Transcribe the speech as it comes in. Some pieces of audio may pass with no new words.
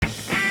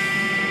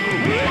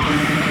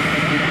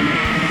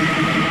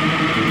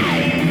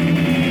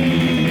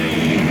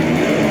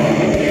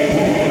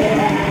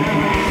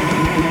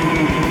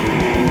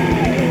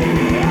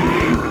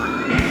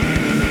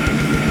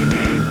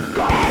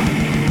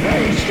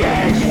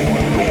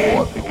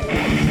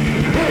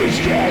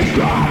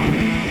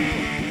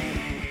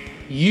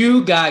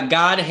You got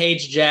God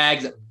Hates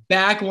Jags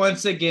back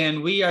once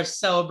again. We are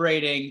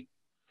celebrating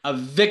a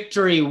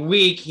victory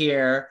week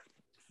here.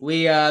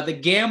 The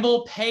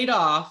gamble paid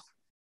off.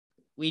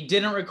 We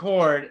didn't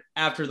record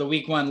after the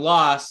week 1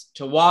 loss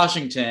to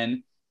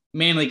Washington,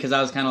 mainly because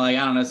I was kind of like,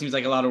 I don't know, it seems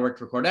like a lot of work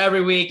to record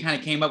every week. Kind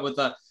of came up with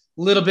a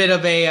little bit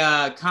of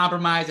a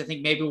compromise. I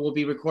think maybe we'll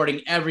be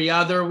recording every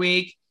other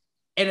week,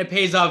 and it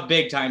pays off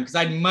big time because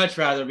I'd much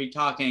rather be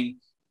talking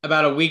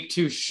about a week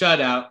 2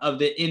 shutout of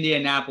the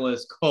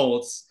Indianapolis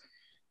Colts,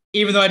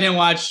 even though I didn't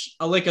watch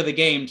a lick of the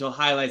game until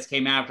highlights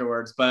came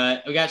afterwards.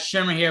 But we got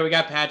Shimmer here. We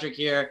got Patrick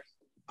here.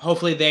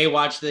 Hopefully they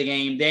watch the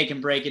game. They can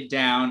break it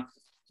down.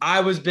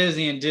 I was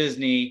busy in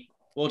Disney.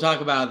 We'll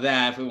talk about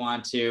that if we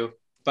want to.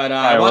 But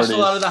I watched a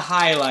lot of the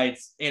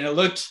highlights, and it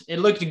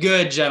looked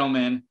good,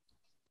 gentlemen.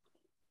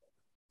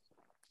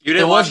 You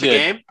didn't watch the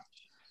game?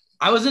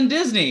 I was in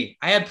Disney.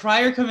 I had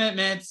prior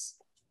commitments.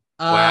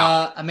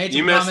 Wow. I made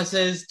some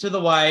promises to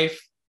the wife.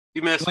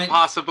 You missed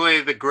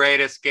possibly the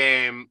greatest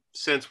game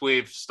since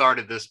we've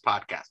started this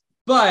podcast.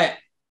 But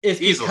it's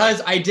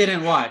because I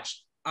didn't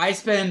watch. I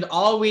spend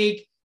all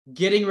week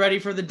getting ready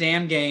for the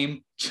damn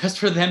game just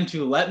for them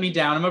to let me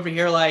down. I'm over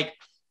here like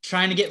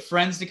trying to get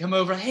friends to come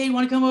over. Hey, you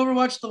want to come over,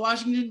 watch the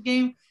Washington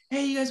game?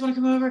 Hey, you guys want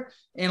to come over?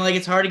 And like,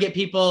 it's hard to get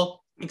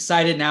people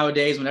excited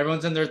nowadays when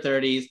everyone's in their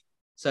 30s.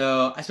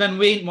 So I spent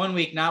 1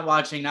 week not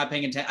watching, not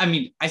paying attention. I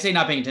mean, I say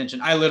not paying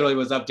attention. I literally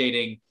was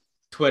updating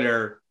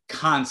Twitter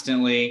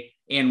constantly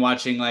and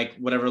watching like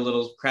whatever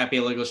little crappy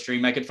illegal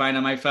stream I could find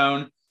on my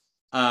phone.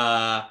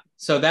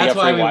 So that's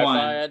why we won.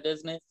 At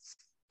Disney?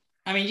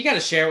 I mean, you got to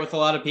share it with a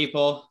lot of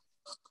people.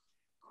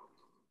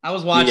 I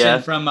was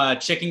watching from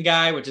Chicken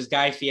Guy, which is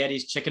Guy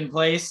Fieri's chicken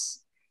place.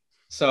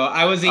 So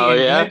I was eating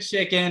good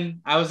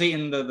chicken. I was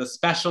eating the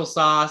special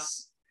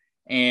sauce,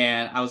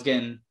 and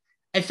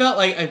I felt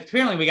like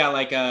apparently we got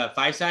like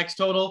 5 sacks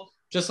total,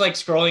 just like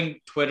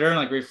scrolling Twitter and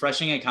like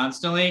refreshing it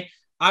constantly.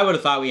 I would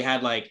have thought we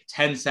had like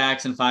 10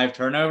 sacks and 5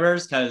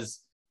 turnovers because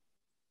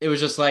it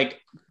was just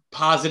like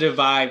positive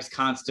vibes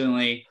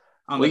constantly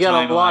on the timeline. We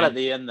got a lot at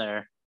the end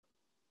there.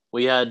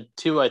 We had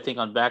 2, I think,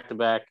 on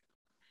back-to-back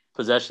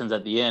possessions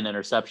at the end,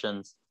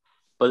 interceptions.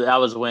 But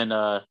that was when,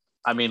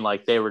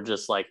 they were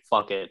just like,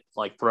 fuck it,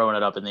 like throwing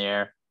it up in the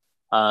air.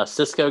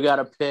 Cisco got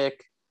a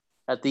pick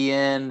at the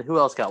end. Who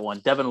else got one?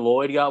 Devin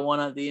Lloyd got one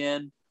at the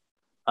end.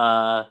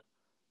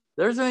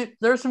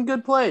 There's some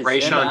good plays.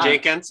 Rayshawn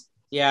Jenkins.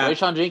 Yeah.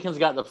 Rayshawn Jenkins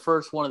got the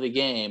first one of the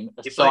game.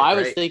 So I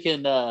was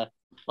thinking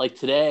like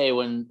today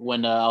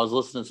when I was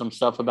listening to some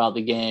stuff about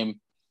the game,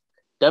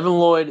 Devin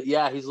Lloyd,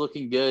 he's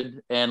looking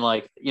good. And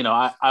like,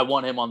 I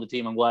want him on the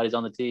team. I'm glad he's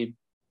on the team.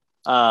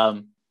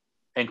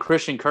 And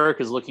Christian Kirk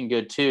is looking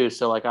good too.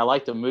 So like, I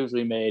like the moves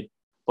we made.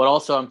 But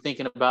also I'm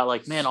thinking about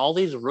like, man, all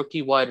these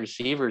rookie wide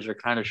receivers are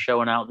kind of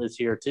showing out this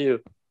year too.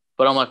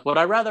 But I'm like, would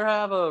I rather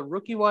have a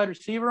rookie wide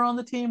receiver on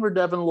the team or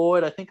Devin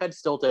Lloyd? I think I'd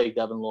still take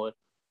Devin Lloyd.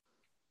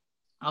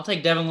 I'll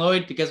take Devin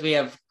Lloyd because we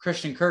have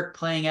Christian Kirk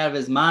playing out of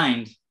his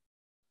mind.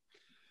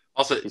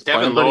 Also,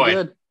 Devin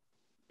Lloyd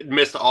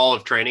missed all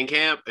of training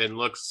camp and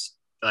looks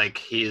like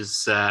he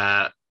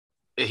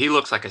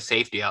looks like a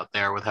safety out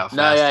there with how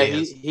fast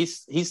he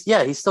is.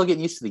 He's still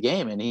getting used to the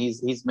game and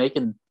he's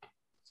making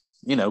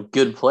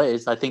good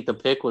plays. I think the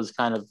pick was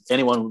kind of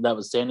anyone that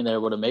was standing there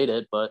would have made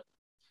it, but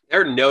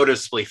they're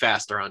noticeably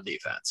faster on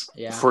defense.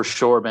 Yeah, for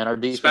sure, man. Our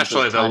defense,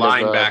 especially the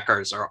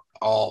linebackers, are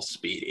all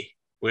speedy,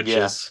 which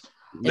is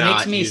it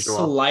makes me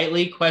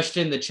slightly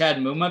question the Chad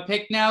Muma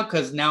pick now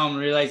because now I'm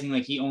realizing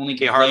like he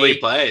hardly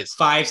plays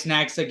 5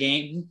 snacks a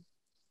game,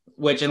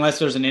 which unless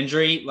there's an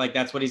injury, like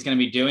that's what he's going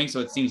to be doing. So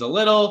it seems a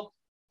little.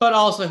 But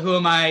also, who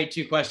am I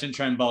to question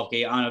Trent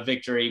Baalke on a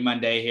victory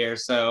Monday here?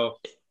 So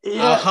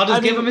I'll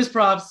just give him his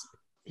props.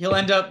 He'll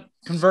end up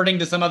converting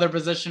to some other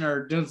position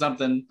or doing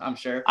something, I'm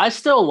sure. I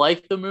still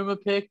like the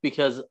Muma pick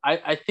because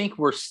I think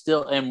we're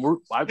still, and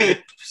I will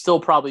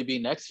still probably be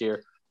next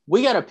year.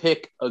 We got to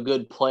pick a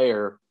good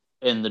player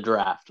in the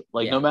draft.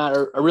 No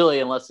matter, really,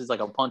 unless he's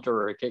like a punter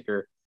or a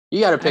kicker,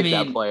 you got to pick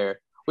that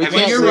player. We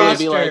can't really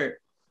be like,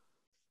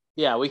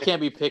 we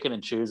can't be picking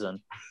and choosing.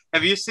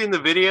 Have you seen the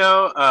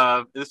video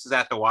of, this is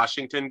at the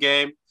Washington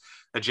game,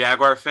 a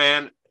Jaguar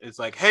fan is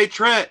like, hey,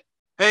 Trent,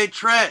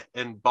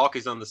 and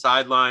Baalke's on the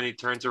sideline. He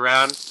turns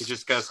around. He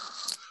just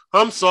goes,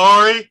 I'm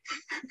sorry.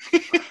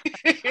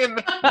 And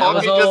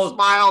Baalke just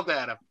smiled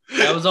at him.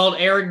 That was old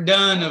Eric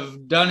Dunn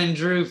of Dunn and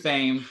Drew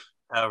fame.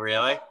 Oh,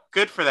 really?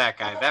 Good for that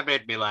guy. That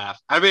made me laugh.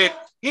 I mean,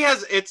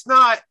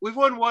 we've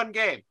won 1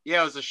 game.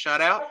 Yeah, it was a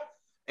shutout.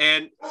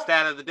 And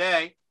stat of the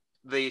day,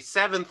 the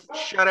 7th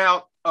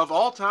shutout of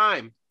all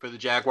time for the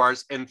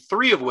Jaguars, and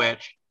 3 of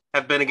which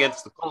have been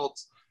against the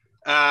Colts.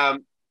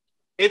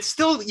 It's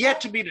still yet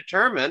to be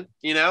determined,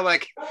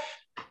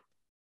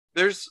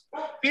 there's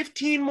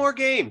 15 more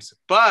games,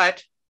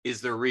 but is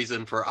there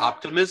reason for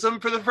optimism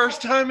for the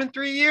first time in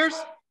 3 years?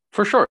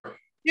 For sure.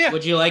 Yeah.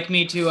 Would you like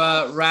me to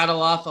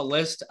rattle off a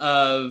list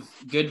of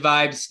good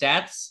vibes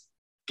stats?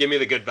 Give me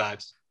the good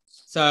vibes.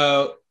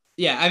 So,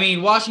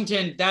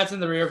 Washington, that's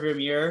in the rearview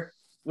mirror.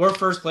 We're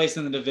first place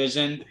in the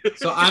division,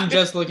 so I'm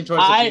just looking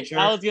towards the future.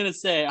 I was gonna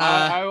say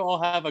I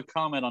will have a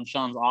comment on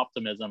Sean's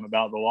optimism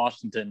about the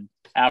Washington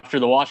after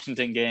the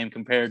Washington game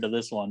compared to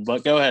this one,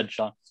 but go ahead,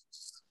 Sean.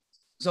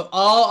 So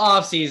all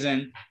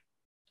offseason,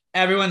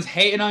 everyone's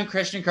hating on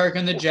Christian Kirk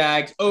and the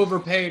Jags.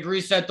 Overpaid,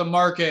 reset the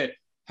market.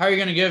 How are you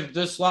going to give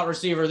this slot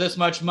receiver this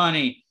much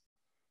money?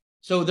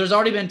 So there's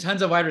already been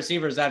tons of wide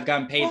receivers that have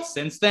gotten paid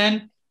since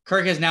then.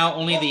 Kirk is now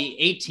only the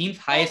 18th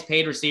highest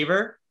paid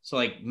receiver, so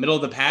like middle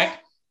of the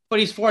pack, but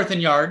he's 4th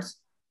in yards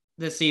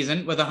this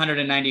season with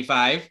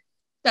 195.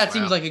 That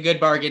seems like a good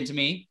bargain to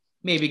me.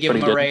 Maybe give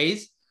him a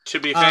raise. To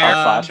be fair,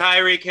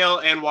 Tyreek Hill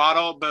and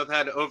Waddle both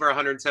had over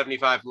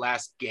 175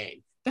 last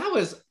game. That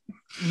was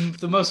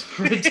the most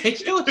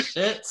ridiculous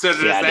shit. So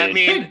does that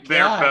mean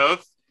they're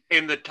both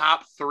in the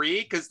top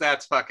 3? Because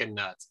that's fucking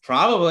nuts.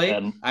 Probably.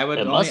 I would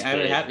have.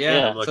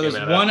 So there's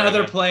one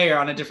other player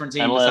on a different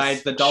team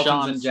besides the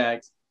Dolphins and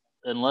Jags.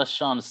 Unless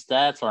Sean's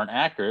stats aren't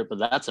accurate, but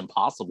that's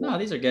impossible. No,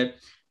 these are good.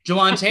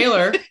 Jawan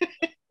Taylor,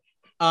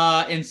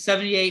 in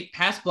 78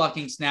 pass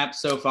blocking snaps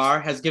so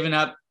far, has given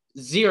up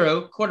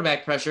 0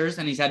 quarterback pressures,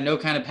 and he's had no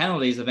kind of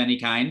penalties of any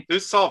kind. Who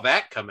saw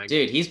that coming?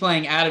 Dude, he's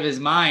playing out of his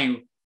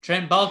mind.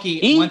 Trent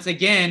Baalke, once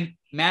again,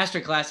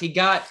 masterclass. He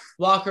got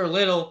Walker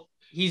Little.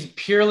 He's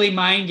purely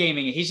mind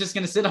gaming it. He's just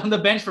going to sit on the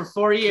bench for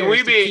 4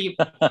 years to keep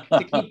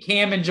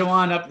Cam and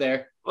Jawan up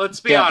there.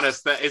 Let's be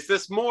honest. Is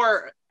this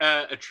more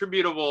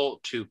attributable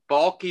to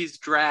Baalke's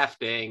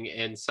drafting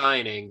and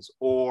signings,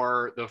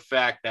 or the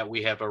fact that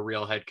we have a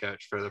real head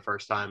coach for the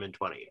first time in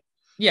 20 years?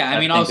 Yeah, I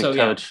mean, also the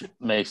coach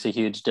makes a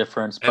huge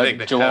difference. But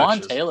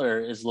Jawan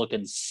Taylor is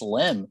looking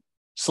slimmer.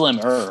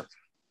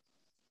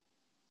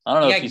 I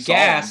don't know if you saw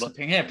him, but...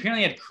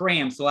 apparently had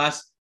cramps the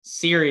last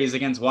series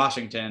against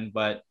Washington,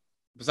 but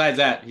besides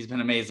that, he's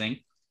been amazing.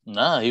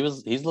 No, he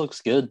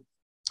looks good.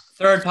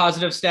 Third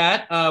positive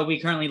stat,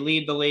 we currently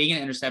lead the league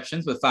in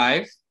interceptions with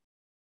 5.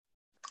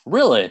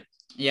 Really?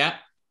 Yeah.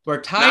 We're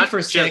tied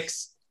for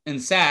 6 in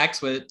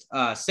sacks with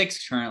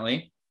 6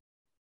 currently.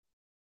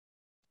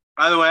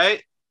 By the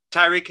way,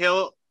 Tyreek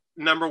Hill,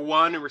 number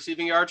 1 in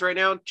receiving yards right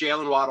now.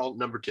 Jalen Waddle,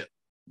 number 2.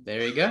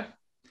 There you go.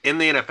 In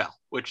the NFL,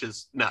 which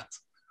is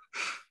nuts.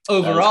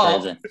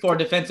 Overall, for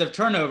defensive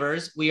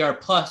turnovers, we are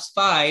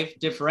 +5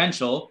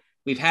 differential.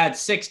 We've had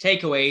 6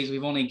 takeaways.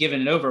 We've only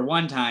given it over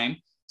 1 time.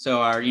 So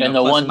our, and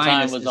the one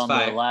time was on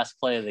 5. The last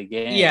play of the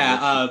game.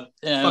 Yeah,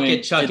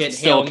 chuck it,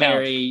 Hail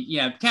Mary.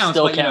 Yeah, counts.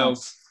 Still but,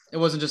 counts. It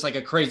wasn't just like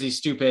a crazy,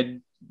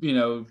 stupid,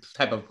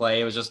 type of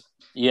play. It was just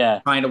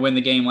trying to win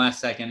the game last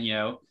second,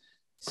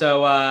 So,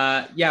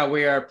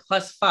 we are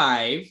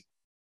 +5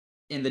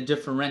 in the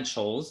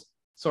differentials.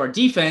 So our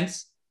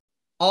defense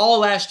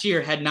all last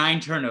year had 9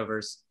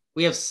 turnovers.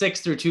 We have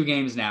 6 through 2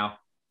 games now.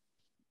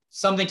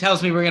 Something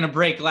tells me we're going to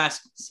break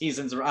last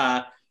season's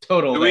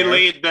total. Do we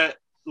lead the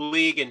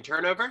league in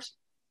turnovers?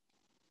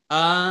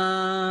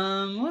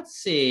 Let's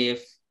see. I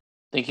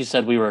think you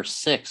said we were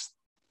 6th.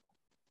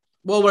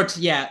 Well,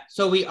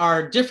 So we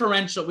are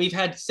differential. We've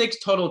had 6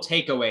 total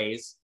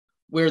takeaways.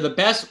 We're the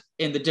best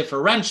in the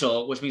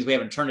differential, which means we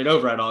haven't turned it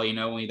over at all,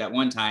 only that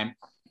one time.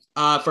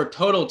 For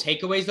total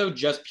takeaways, though,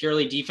 just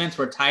purely defense,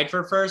 we're tied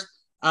for first.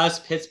 Us,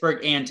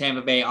 Pittsburgh, and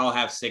Tampa Bay all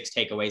have 6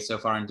 takeaways so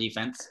far in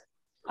defense.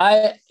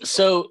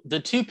 So the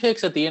 2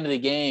 picks at the end of the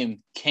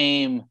game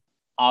came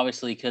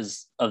obviously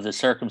because of the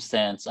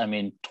circumstance. I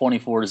mean,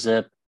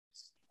 24-zip.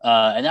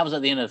 And that was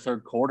at the end of the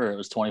 3rd quarter. It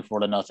was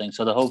 24-0.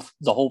 So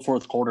the whole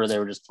 4th quarter, they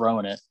were just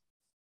throwing it.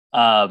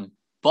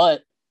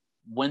 But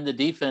when the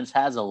defense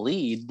has a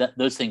lead,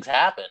 those things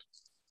happen.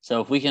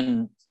 So if we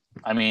can,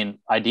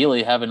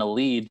 ideally having a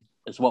lead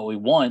is what we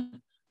want.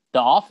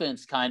 The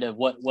offense kind of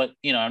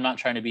I'm not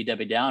trying to be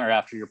Debbie Downer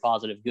after your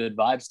positive, good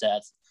vibe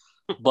stats,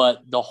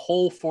 but the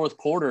whole 4th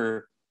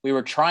quarter, we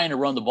were trying to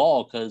run the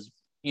ball because,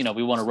 we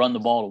want to run the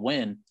ball to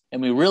win,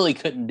 and we really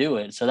couldn't do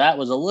it. So that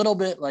was a little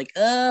bit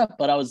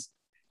but I was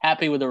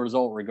happy with the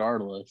result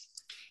regardless.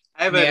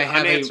 I have an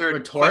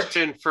unanswered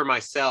question for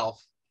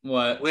myself.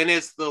 What? When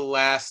is the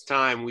last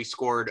time we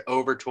scored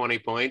over 20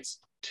 points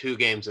 2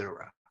 games in a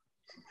row?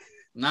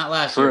 Not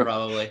last year,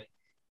 probably.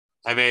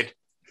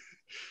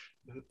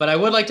 But I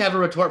would like to have a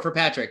retort for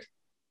Patrick.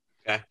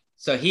 Okay.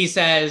 So he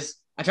says,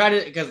 I tried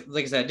to, because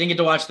like I said, I didn't get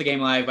to watch the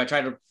game live. I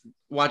tried to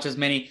watch as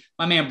many.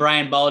 My man,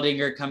 Brian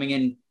Baldinger, coming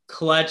in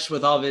clutch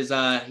with all of his,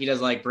 he does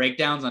like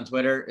breakdowns on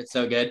Twitter. It's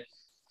so good.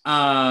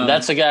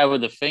 That's the guy with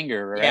the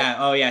finger, right? Yeah.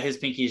 Oh yeah. His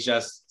pinky's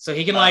just, so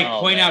he can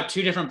point out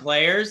 2 different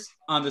players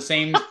on the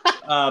same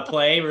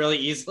play really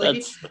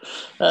easily.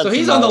 That's so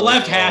he's on the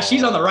left hash.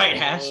 He's on the right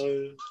hash.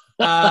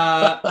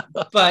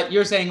 But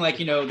you're saying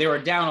they were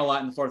down a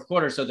lot in the 4th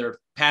quarter, so they're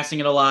passing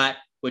it a lot,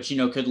 which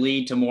could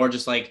lead to more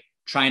just like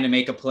trying to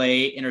make a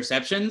play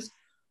interceptions.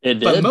 It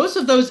did. But most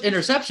of those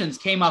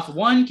interceptions came off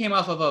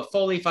of a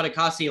Foley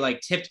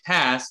Fatukasi tipped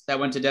pass that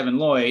went to Devin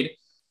Lloyd.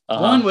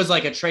 One was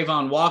like a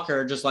Trayvon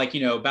Walker, just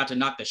about to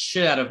knock the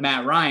shit out of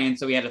Matt Ryan,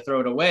 so he had to throw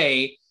it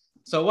away.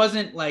 So it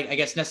wasn't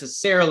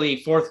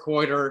necessarily 4th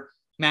quarter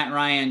Matt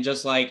Ryan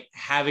just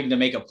having to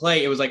make a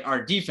play. It was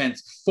our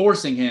defense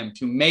forcing him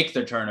to make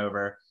the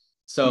turnover.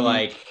 So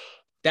like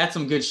that's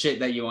some good shit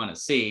that you want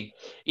to see.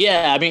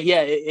 Yeah, I mean,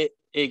 yeah,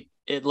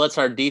 it lets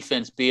our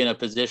defense be in a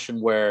position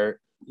where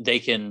they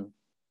can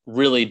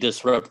really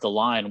disrupt the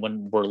line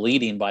when we're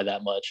leading by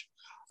that much.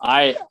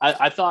 I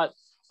thought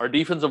our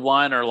defensive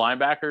line, our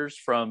linebackers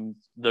from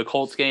the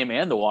Colts game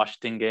and the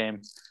Washington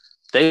game,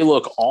 they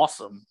look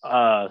awesome.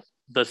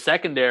 The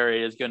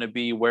secondary is going to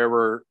be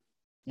where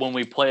when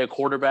we play a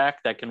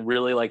quarterback that can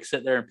really like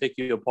sit there and pick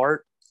you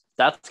apart.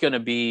 That's going to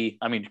be,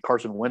 I mean,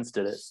 Carson Wentz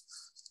did it.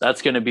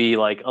 That's going to be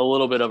like a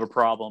little bit of a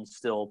problem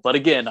still. But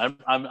again,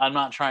 I'm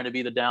not trying to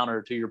be the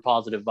downer to your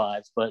positive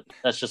vibes, but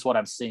that's just what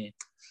I'm seeing.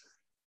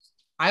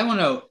 I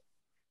want to,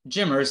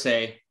 Jim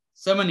Irsay,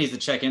 someone needs to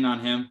check in on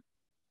him.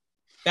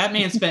 That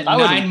man spent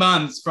 9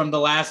 months from the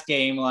last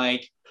game,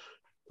 like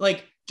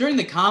during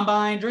the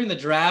combine, during the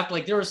draft,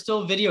 like there were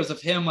still videos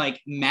of him like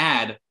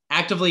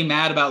actively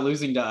mad about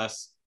losing to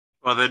us.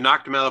 Well, they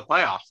knocked him out of the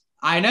playoffs.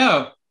 I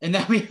know. And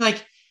then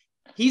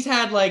he's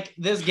had like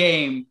this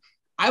game.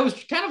 I was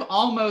kind of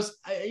almost,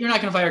 you're not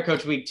going to fire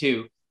coach week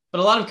 2, but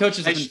a lot of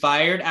coaches have been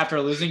fired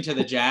after losing to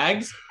the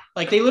Jags.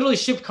 Like they literally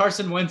shipped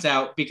Carson Wentz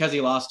out because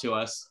he lost to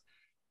us.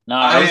 No,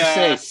 I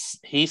would say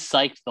he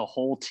psyched the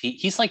whole team.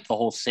 He psyched the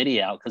whole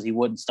city out because he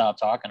wouldn't stop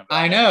talking about it.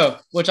 I know,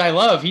 which I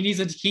love. He needs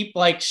to keep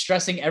like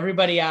stressing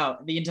everybody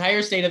out. The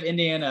entire state of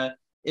Indiana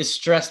is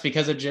stressed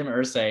because of Jim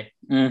Irsay.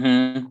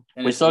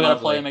 Mm-hmm. We still got to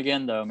play him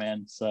again though,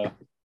 man. So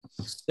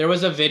there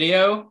was a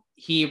video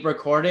he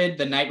recorded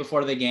the night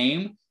before the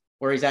game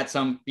where he's at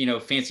some,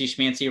 fancy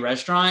schmancy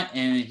restaurant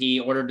and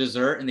he ordered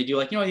dessert and they do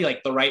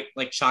the right,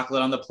 like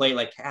chocolate on the plate,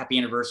 like happy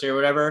anniversary or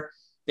whatever.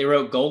 They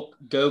wrote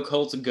go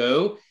Colts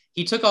go.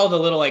 He took all the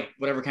little, like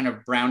whatever kind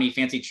of brownie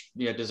fancy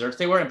desserts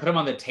they were and put them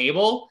on the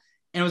table.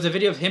 And it was a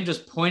video of him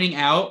just pointing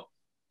out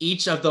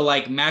each of the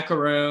like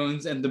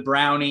macaroons and the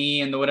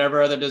brownie and the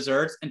whatever other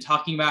desserts and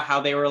talking about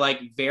how they were like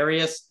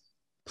various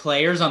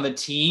players on the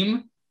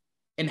team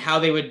and how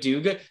they would do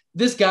good.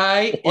 This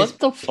guy is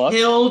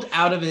killed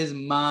out of his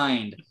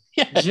mind.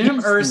 Yeah,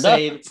 Jim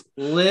Irsay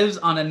lives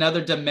on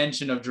another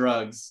dimension of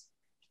drugs.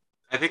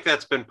 I think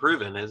that's been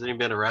proven. Hasn't he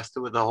been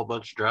arrested with a whole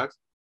bunch of drugs?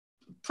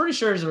 Pretty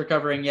sure he's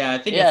recovering. Yeah, I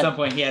think at some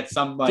point he had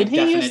some like.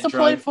 Did he used to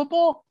play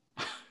football?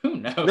 Who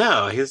knows?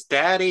 No, his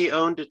daddy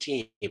owned a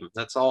team.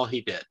 That's all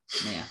he did.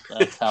 Yeah,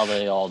 that's how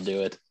they all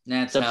do it.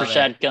 Except for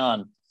Shad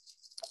Khan.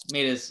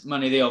 Made his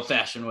money the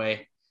old-fashioned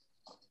way,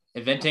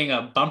 inventing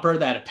a bumper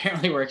that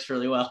apparently works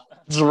really well.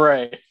 That's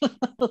right.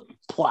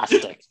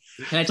 Plastic.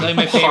 Can I tell you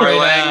my favorite?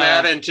 Parlaying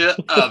that into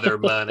other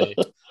money.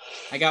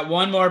 I got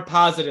one more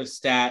positive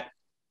stat.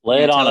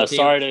 Lay it on us.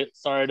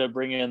 Sorry to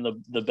bring in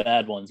the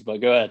bad ones,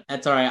 but go ahead.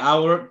 That's all right.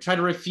 I'll try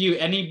to refute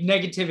any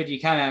negativity you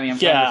come at me.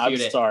 I'm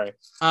sorry.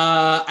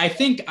 I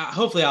think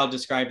hopefully I'll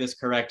describe this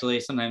correctly.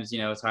 Sometimes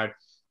it's hard.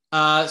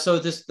 So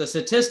the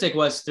statistic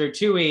was through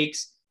 2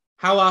 weeks.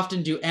 How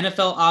often do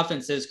NFL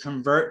offenses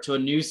convert to a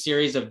new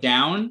series of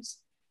downs?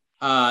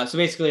 So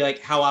basically,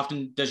 like how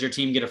often does your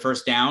team get a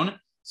first down?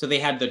 So they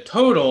had the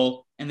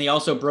total, and they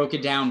also broke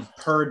it down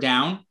per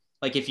down.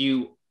 Like if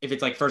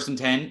it's like 1st and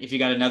 10, if you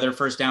got another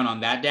first down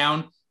on that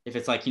down, if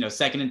it's like,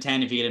 2nd and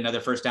 10, if you get another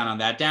first down on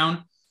that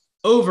down.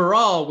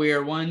 Overall, we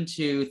are 1,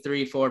 2,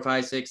 3, 4,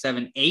 5, 6,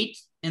 7, 8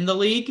 in the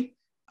league.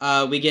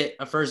 We get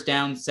a first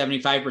down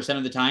 75%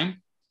 of the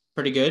time.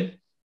 Pretty good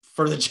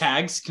for the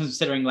Jags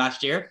considering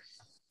last year.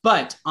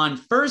 But on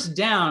first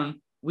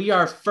down, we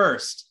are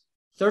first.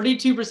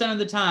 32% of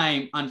the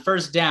time on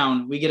first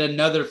down, we get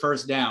another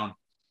first down.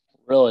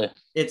 Really?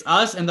 It's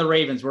us and the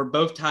Ravens. We're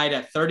both tied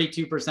at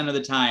 32% of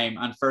the time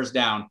on first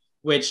down,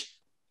 which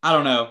I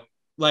don't know.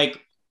 Like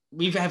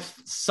we have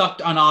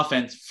sucked on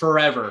offense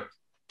forever.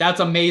 That's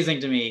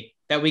amazing to me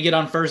that we get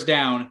on first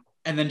down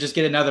and then just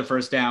get another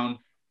first down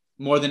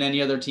more than any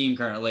other team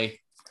currently.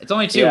 It's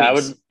only 2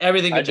 weeks.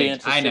 Everything could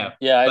change. I know.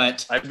 Yeah,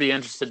 I'd be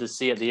interested to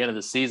see at the end of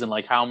the season,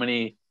 like how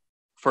many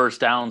first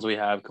downs we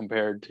have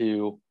compared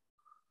to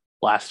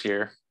last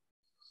year.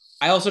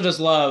 I also just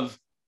love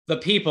the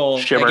people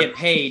that get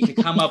paid to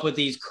come up with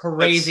these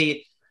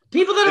crazy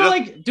people that are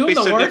like doing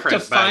the work to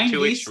find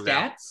these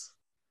stats.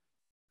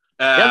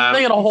 They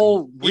got a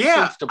whole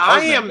research department.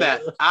 I am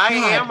that. I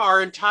am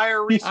our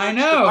entire research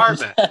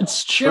department.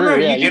 That's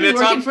true. You need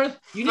to work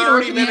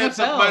 30 minutes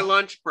of my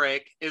lunch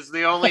break is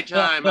the only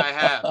time I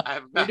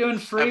have. You're doing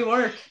free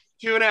work.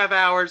 2.5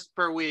 hours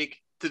per week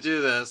to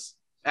do this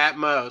at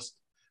most.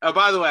 Oh,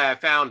 by the way, I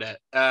found it.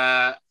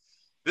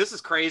 This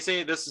is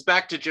crazy. This is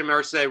back to Jim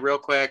Irsay real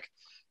quick.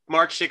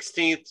 March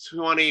 16th,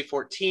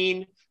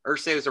 2014,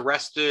 Irsay was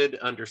arrested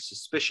under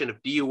suspicion of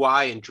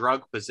DUI and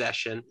drug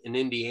possession in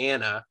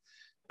Indiana.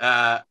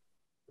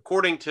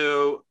 According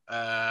to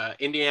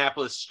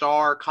Indianapolis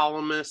Star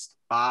columnist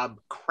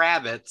Bob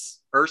Kravitz,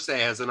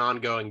 Irsay has an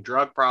ongoing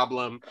drug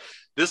problem.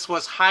 This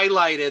was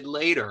highlighted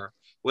later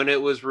when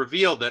it was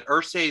revealed that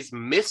Irsay's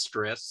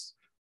mistress,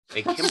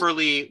 a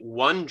Kimberly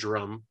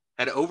Wundrum,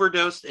 had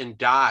overdosed and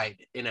died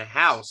in a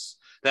house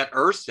that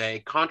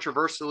Irsay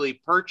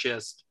controversially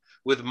purchased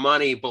with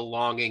money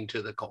belonging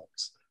to the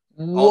Colts.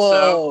 Whoa.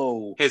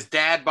 Also, his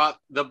dad bought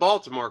the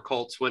Baltimore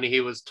Colts when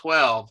he was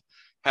 12,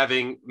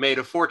 having made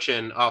a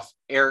fortune off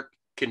air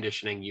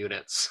conditioning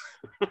units.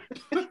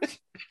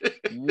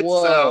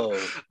 Whoa.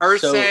 So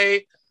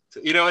Irsay,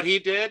 you know what he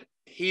did?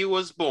 He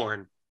was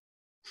born.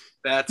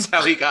 That's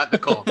how he got the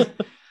Colts.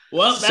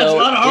 Well, that's a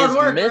lot of hard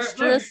work. His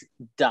mistress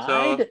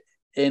died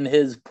in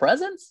his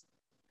presence?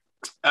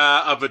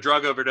 Of a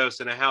drug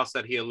overdose in a house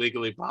that he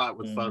illegally bought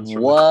with funds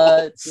from the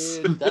Colts.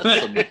 Dude, that's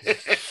some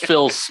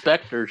Phil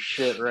Spector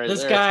shit right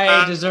this there. This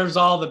guy deserves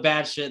all the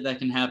bad shit that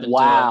can happen to him.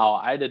 Wow,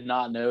 I did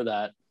not know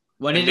that.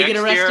 When did he get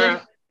arrested?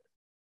 Year,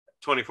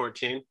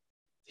 2014.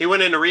 He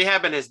went into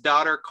rehab and his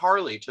daughter,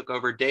 Carly, took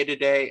over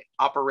day-to-day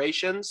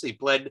operations. He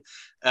pled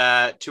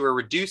to a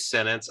reduced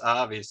sentence,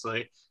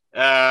 obviously,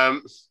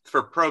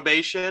 for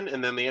probation.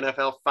 And then the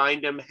NFL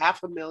fined him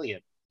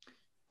 $500,000.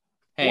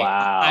 Hey,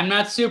 wow. I'm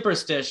not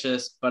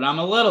superstitious, but I'm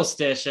a little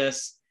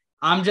stitious.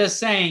 I'm just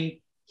saying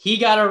he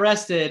got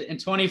arrested in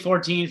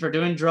 2014 for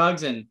doing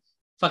drugs and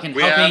fucking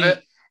helping.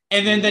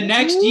 And then the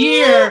next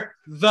year,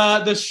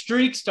 the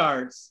streak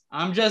starts.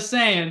 I'm just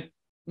saying.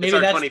 Maybe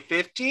that's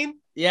 2015?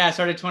 Yeah, it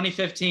started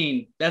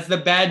 2015. That's the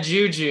bad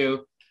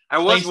juju. That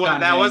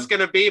was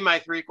going to be my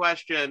 3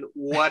 question.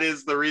 What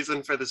is the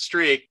reason for the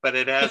streak? But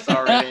it has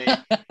already.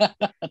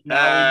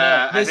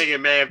 I think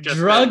it may have just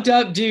drugged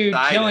up dude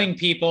killing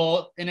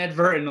people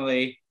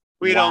inadvertently.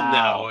 We don't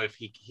know if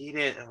he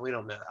didn't. We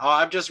don't know. Oh,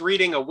 I'm just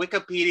reading a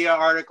Wikipedia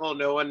article.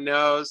 No one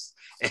knows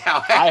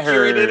how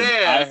accurate it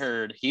is. I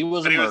heard he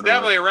was. But he was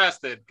definitely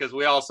arrested because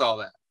we all saw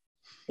that.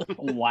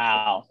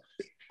 Wow,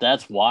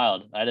 that's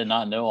wild. I did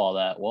not know all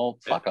that. Well,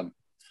 fuck him.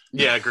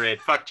 Yeah,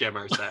 great. Fuck Jim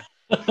Irsay.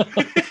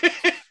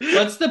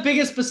 What's the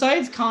biggest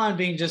besides Khan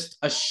being just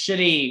a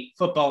shitty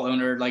football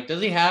owner? Like, does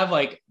he have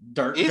like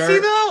dirt? Is he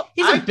though?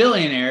 He's a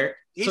billionaire.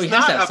 He's so he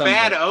not has a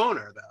bad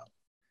owner though.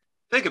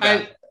 Think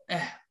about it.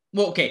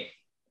 Well, okay.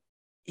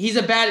 He's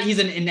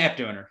an inept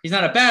owner. He's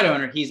not a bad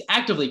owner. He's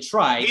actively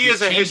tried. He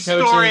is a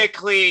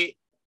historically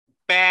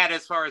bad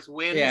as far as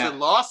wins and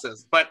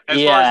losses. But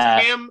as far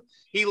as him,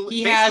 he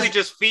basically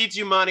just feeds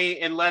you money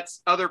and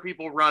lets other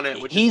people run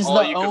it, which is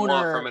all you can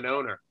want from an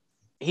owner.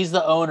 He's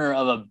the owner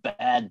of a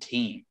bad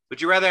team.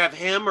 Would you rather have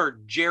him or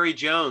Jerry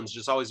Jones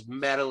just always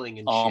meddling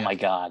and shit? My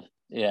God.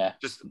 Yeah.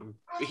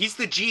 He's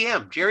the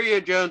GM.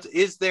 Jerry Jones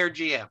is their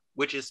GM,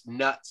 which is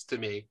nuts to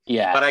me.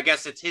 Yeah. But I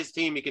guess it's his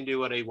team. He can do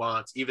what he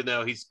wants, even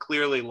though he's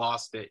clearly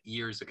lost it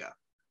years ago.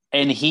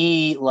 And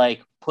he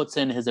puts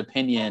in his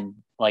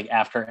opinion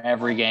after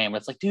every game.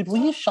 It's like, dude, will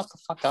you shut the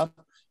fuck up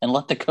and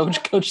let the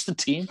coach the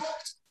team?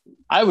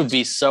 I would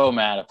be so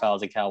mad if I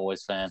was a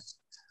Cowboys fan.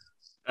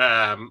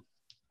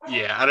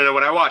 Yeah, I don't know.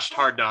 When I watched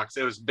Hard Knocks,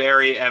 it was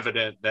very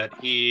evident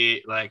that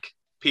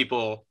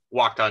people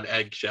walked on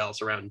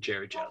eggshells around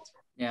Jerry Jones.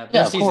 Yeah,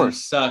 their season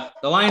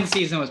sucked. The Lions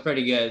season was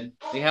pretty good.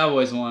 The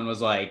Cowboys one was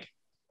the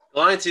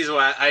Lions season.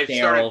 I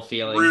started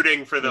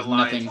rooting for the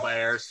Lions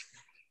players.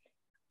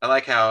 I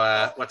like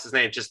how what's his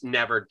name just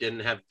never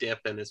didn't have dip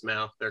in his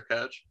mouth. Their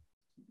coach.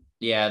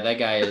 Yeah, that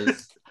guy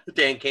is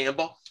Dan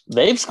Campbell.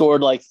 They've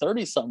scored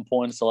 30-something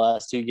points the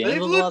last 2 games.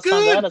 They've looked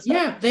good.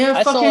 Yeah, they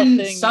have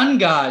fucking Sun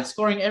God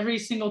scoring every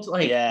single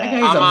that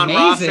guy's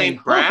amazing.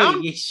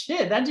 Holy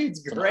shit, that dude's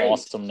great. An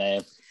awesome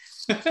name.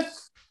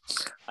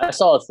 I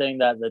saw a thing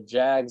that the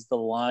Jags, the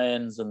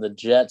Lions, and the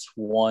Jets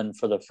won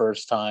for the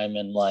first time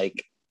in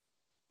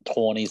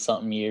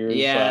 20-something years.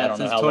 Yeah, I don't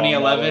know since how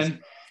 2011.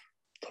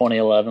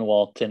 2011,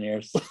 well, 10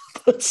 years,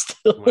 but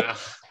still. Wow.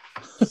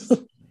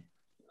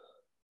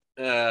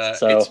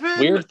 So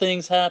weird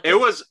things happen. It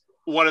was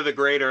one of the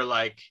greater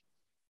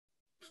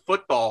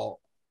football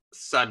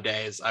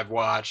Sundays I've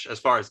watched as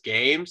far as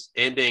games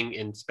ending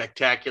in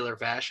spectacular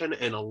fashion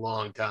in a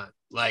long time.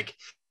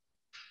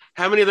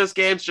 How many of those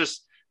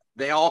games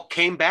they all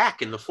came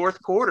back in the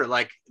fourth quarter?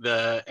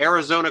 The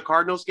Arizona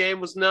Cardinals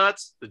game was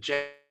nuts. The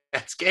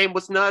Jets game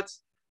was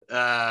nuts.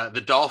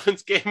 The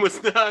Dolphins game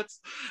was nuts.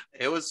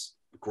 It was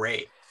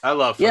great. I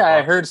love football. Yeah,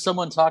 I heard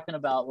someone talking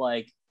about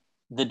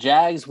the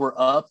Jags were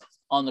up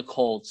on the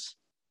Colts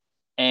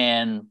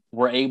and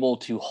were able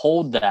to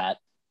hold that.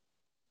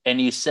 And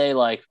you say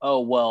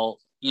oh, well,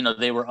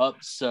 they were up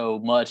so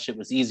much, it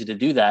was easy to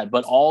do that.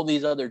 But all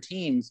these other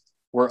teams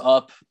were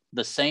up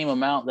the same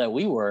amount that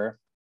we were.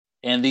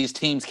 And these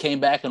teams came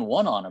back and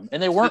won on them.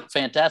 And they weren't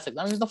fantastic.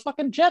 I mean, the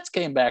fucking Jets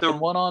came back and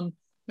won on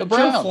the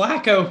Browns. Joe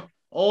Flacco.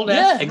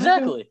 Yeah,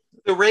 exactly.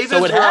 The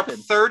Ravens were up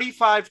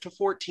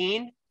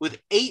 35-14 with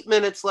 8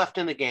 minutes left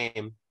in the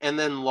game and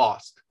then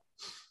lost.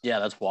 Yeah,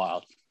 that's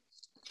wild.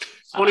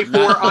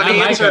 24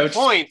 unanswered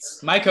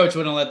points. My coach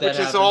wouldn't let that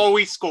happen. Which is all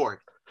we scored.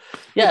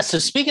 Yeah, so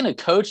speaking of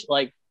coach,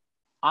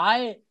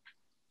 I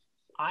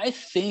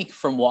think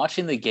from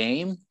watching the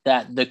game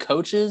that the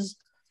coaches,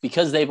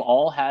 because they've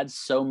all had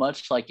so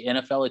much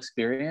NFL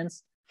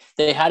experience,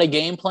 they had a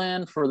game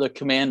plan for the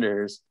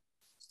Commanders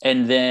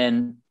and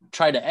then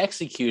tried to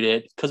execute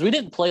it because we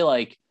didn't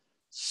play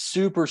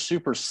super,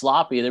 super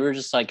sloppy. They were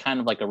just kind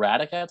of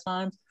erratic at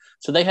times.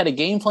 So they had a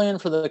game plan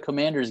for the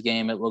Commanders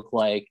game, it looked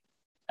like.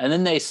 And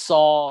then they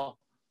saw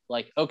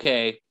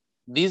okay,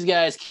 these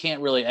guys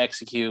can't really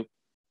execute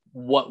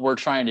what we're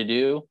trying to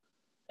do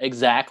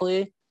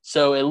exactly.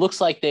 So it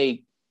looks like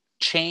they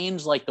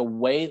changed like the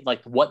way,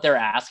 like what they're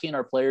asking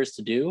our players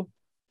to do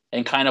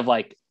and kind of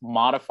like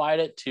modified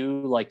it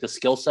to like the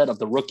skill set of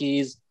the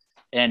rookies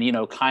and, you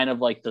know, kind of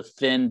like the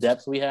thin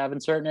depth we have in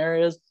certain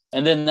areas.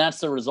 And then that's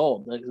the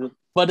result.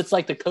 But it's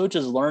like the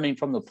coaches learning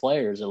from the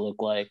players, it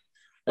looked like,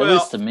 at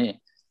least to me.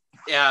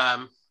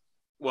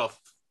 Well,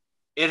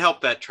 it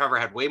helped that Trevor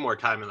had way more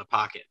time in the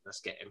pocket in this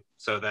game.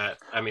 So that,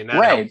 I mean, that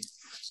right.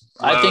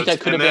 I think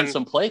that could have been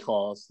some play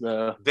calls.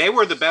 They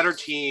were the better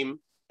team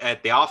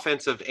at the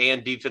offensive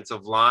and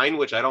defensive line,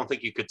 which I don't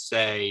think you could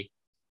say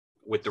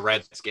with the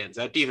Redskins.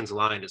 That defensive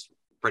line is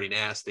pretty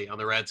nasty on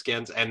the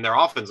Redskins, and their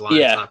offensive line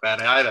is not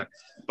bad either.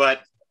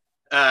 But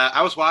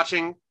I was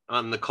watching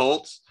on the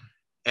Colts,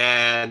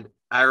 and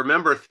I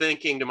remember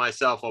thinking to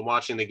myself while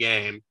watching the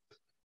game,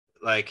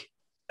 like,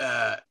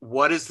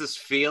 what is this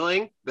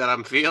feeling that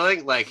I'm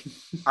feeling? Like,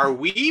 are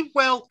we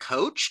well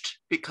coached?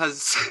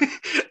 Because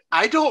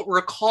I don't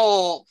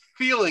recall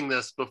feeling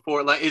this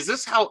before. Like, is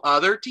this how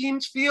other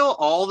teams feel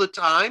all the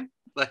time?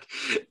 Like,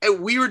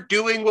 we were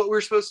doing what we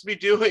were supposed to be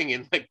doing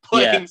and like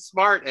playing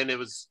smart, and it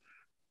was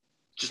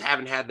just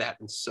haven't had that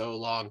in so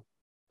long.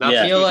 Not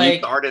since we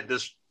started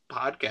this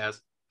podcast.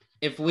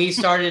 If we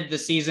started the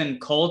season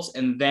Colts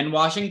and then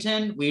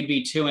Washington, we'd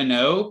be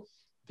 2-0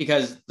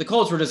 because the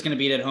Colts were just going to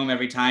beat it at home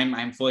every time.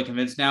 I'm fully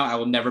convinced now. I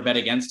will never bet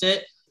against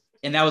it.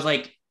 And that was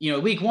like, you know,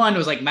 week one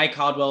was like Mike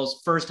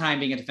Caldwell's first time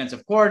being a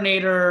defensive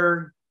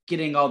coordinator,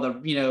 getting all the,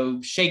 you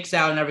know, shakes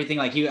out and everything.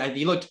 Like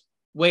he looked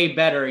way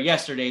better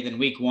yesterday than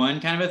week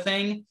one kind of a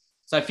thing.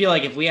 So I feel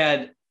like if we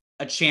had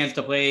a chance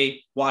to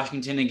play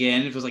Washington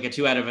again, if it was like a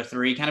 2 out of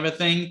 3 kind of a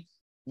thing,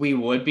 we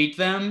would beat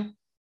them.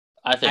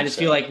 I just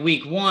feel like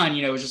week one,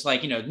 you know, it was just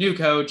like, you know, new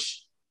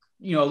coach,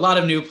 you know, a lot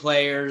of new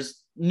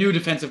players, new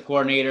defensive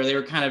coordinator. They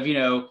were kind of, you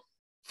know,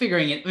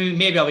 figuring it. I mean,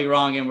 maybe I'll be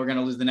wrong and we're going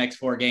to lose the next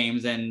 4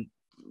 games and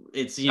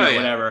it's, you know,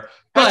 whatever.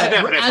 But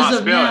as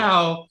of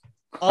now,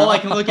 all I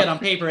can look at on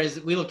paper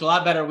is we looked a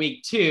lot better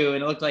week 2.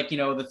 And it looked like, you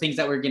know, the things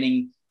that we're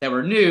getting that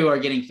were new are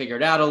getting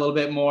figured out a little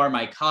bit more.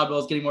 Mike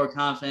Caldwell's getting more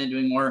confident,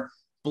 doing more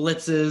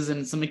blitzes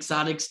and some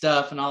exotic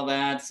stuff and all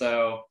that.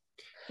 So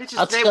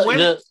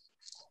go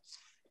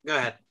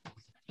ahead.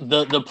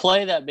 The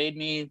play that made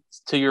me,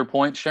 to your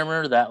point,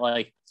 Shimmer, that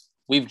like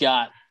we've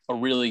got a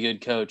really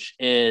good coach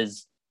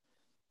is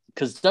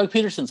because Doug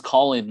Peterson's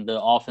calling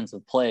the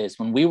offensive plays.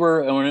 When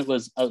it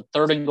was a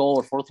 3rd and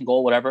goal or 4th and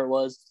goal, whatever it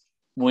was,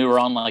 when we were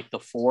on like the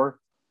 4,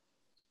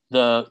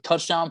 the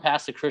touchdown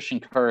pass to Christian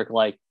Kirk,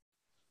 like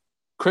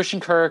Christian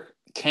Kirk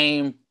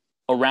came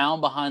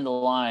around behind the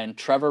line,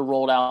 Trevor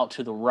rolled out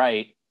to the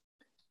right,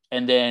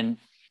 and then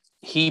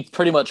he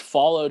pretty much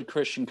followed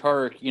Christian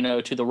Kirk, you know,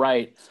 to the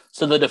right.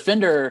 So the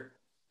defender,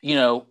 you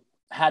know,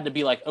 had to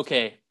be like,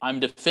 okay, I'm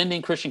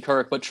defending Christian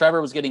Kirk, but Trevor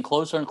was getting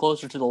closer and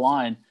closer to the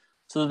line.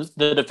 So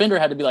the defender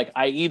had to be like,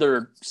 I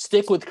either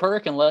stick with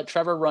Kirk and let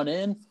Trevor run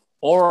in,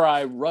 or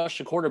I rush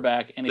the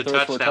quarterback and he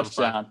throws for a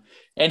touchdown.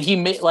 And he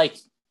made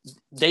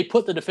they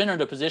put the defender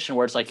in a position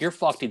where it's like, you're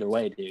fucked either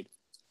way, dude.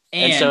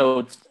 And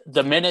so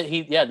the minute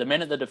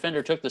the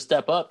defender took the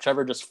step up,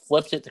 Trevor just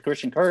flipped it to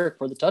Christian Kirk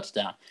for the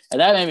touchdown. And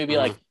that made me be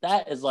like,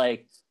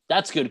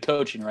 that's good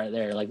coaching right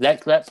there. Like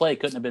that play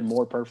couldn't have been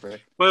more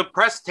perfect. But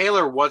Press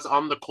Taylor was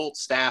on the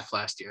Colts staff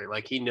last year.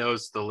 Like he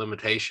knows the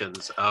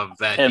limitations of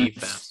that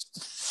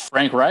defense.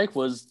 Frank Reich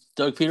was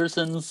Doug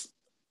Peterson's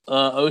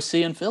OC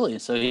in Philly.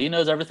 So he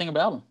knows everything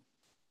about him.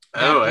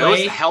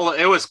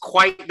 It was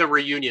quite the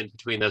reunion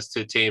between those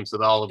two teams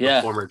with all of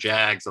the former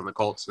Jags on the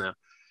Colts now.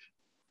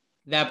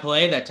 That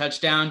play, that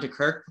touchdown to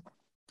Kirk,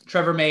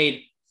 Trevor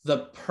made the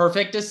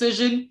perfect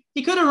decision.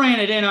 He could have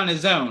ran it in on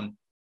his own,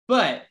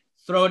 but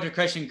throw it to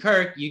Christian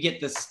Kirk, you get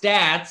the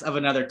stats of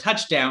another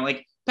touchdown.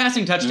 Like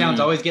passing touchdowns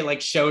always get like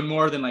shown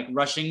more than like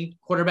rushing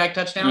quarterback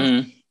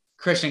touchdowns.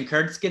 Christian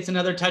Kirk gets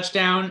another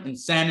touchdown,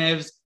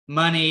 incentives,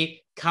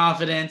 money,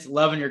 confidence,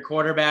 loving your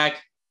quarterback.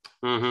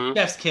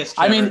 Chef's kiss,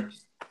 Trevor. I mean,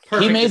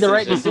 he made the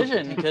right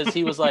decision because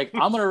he was like,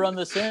 I'm going to run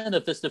this in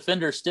if this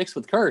defender sticks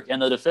with Kirk.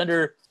 And the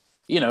defender,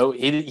 you know,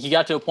 he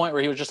got to a point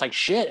where he was just like,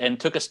 shit, and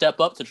took a step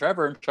up to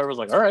Trevor. And Trevor was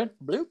like, all right,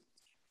 bloop.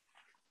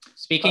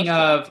 Speaking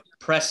of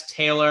Press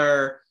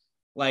Taylor,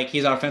 like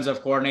he's our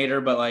offensive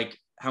coordinator, but like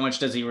how much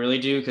does he really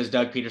do? Because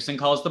Doug Peterson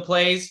calls the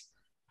plays.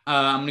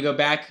 I'm going to go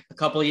back a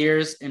couple of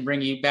years and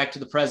bring you back to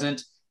the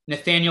present.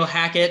 Nathaniel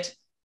Hackett,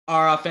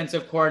 our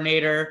offensive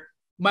coordinator.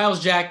 Miles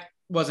Jack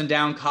wasn't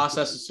down, cost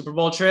us a Super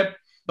Bowl trip.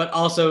 But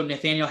also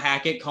Nathaniel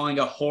Hackett calling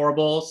a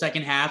horrible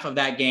second half of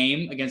that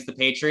game against the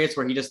Patriots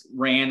where he just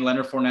ran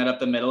Leonard Fournette up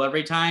the middle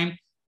every time.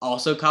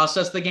 Also cost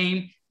us the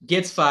game,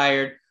 gets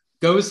fired,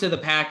 goes to the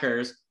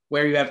Packers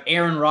where you have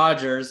Aaron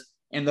Rodgers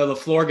and the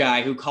LaFleur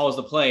guy who calls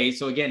the play.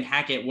 So again,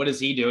 Hackett, what is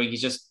he doing?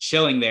 He's just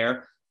chilling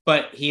there.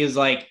 But he is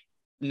like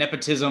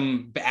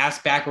nepotism,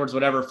 ass backwards,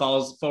 whatever,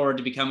 falls forward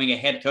to becoming a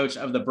head coach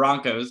of the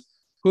Broncos,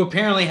 who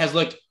apparently has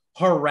looked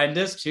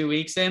horrendous 2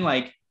 weeks in.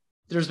 Like,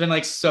 there's been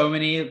like so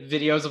many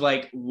videos of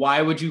like,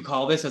 why would you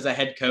call this as a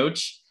head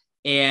coach?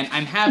 And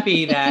I'm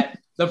happy that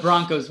the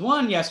Broncos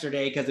won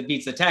yesterday because it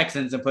beats the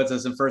Texans and puts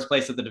us in first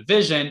place of the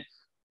division.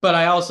 But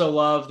I also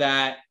love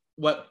that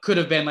what could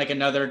have been like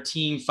another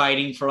team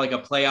fighting for like a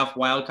playoff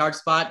wildcard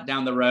spot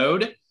down the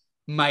road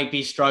might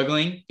be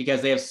struggling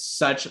because they have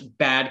such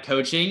bad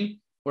coaching.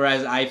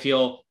 Whereas I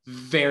feel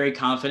very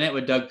confident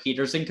with Doug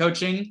Peterson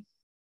coaching.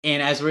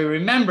 And as we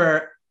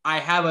remember, I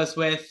have us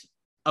with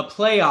a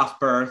playoff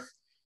berth.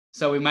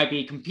 So we might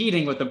be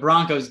competing with the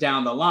Broncos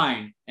down the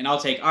line. And I'll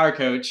take our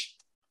coach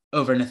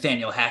over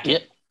Nathaniel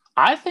Hackett. Yeah,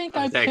 I think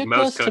I picked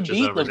us to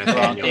beat the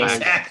Broncos.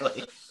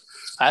 Exactly.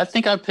 I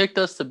think I picked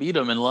us to beat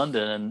them in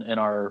London in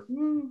our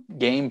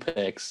game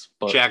picks.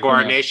 But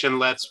Jaguar Nation,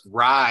 let's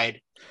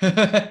ride.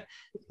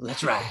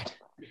 Let's ride.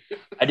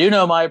 I do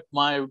know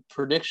my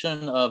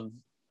prediction of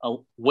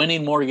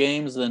winning more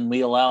games than we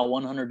allow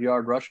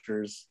 100-yard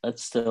rushers.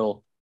 That's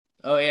still.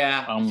 Oh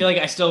yeah, I feel like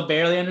I still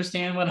barely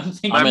understand what I'm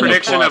thinking. My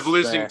prediction of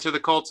losing to the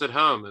Colts at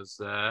home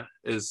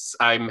is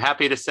I'm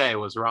happy to say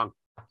was wrong.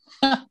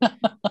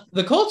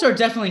 The Colts are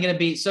definitely going to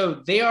be, so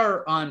they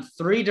are on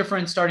 3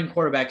 different starting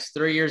quarterbacks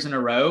 3 years in a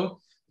row.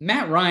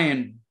 Matt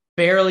Ryan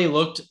barely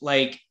looked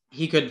like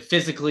he could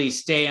physically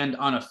stand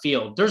on a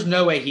field. There's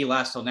no way he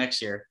lasts till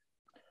next year.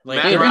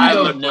 Like Matt Ryan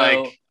looked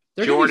like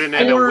Jordan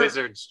in a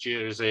Wizards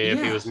jersey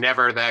if he was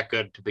never that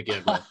good to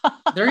begin with.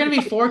 There are going to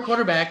be 4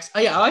 quarterbacks. Oh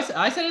yeah,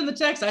 I said in the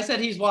text, I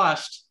said he's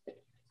washed.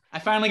 I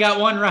finally got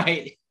one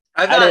right.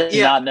 I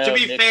thought, to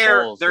be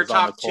fair, their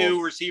top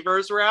 2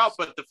 receivers were out,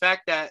 but the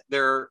fact that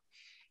their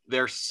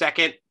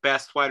second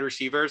best wide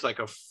receivers, like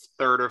a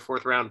 3rd or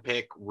 4th round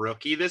pick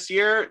rookie this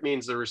year, it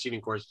means the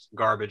receiving core is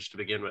garbage to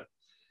begin with.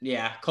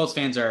 Yeah, Colts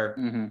fans are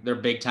they're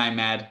big time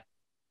mad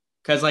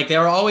because like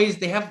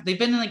they've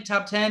been in like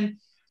top 10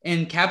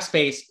 in cap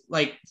space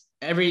like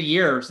every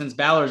year since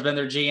Ballard's been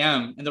their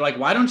GM, and they're like,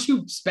 why don't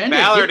you spend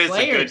Ballard it?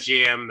 Ballard is a good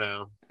GM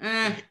though.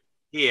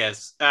 He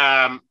is,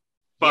 but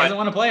he hasn't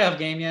won a playoff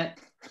game yet.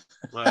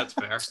 Well, that's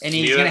fair. And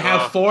he's going to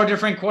have 4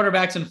 different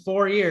quarterbacks in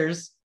 4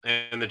 years.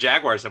 And the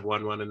Jaguars have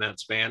won one in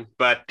that span,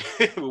 but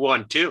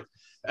won 2.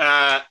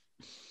 But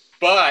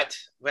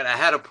I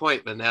had a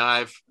point, but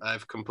now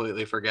I've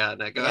completely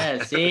forgotten it.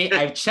 Yeah, see,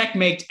 I've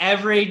checkmated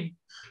everything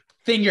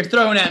you're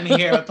throwing at me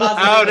here. No.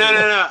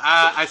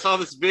 I saw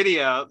this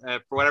video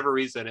for whatever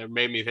reason. It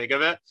made me think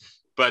of it,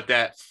 but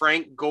that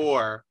Frank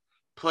Gore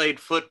played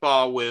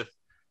football with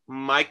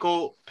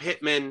Michael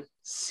Pittman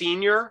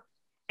Sr.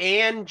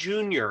 and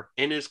Jr.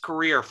 in his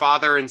career,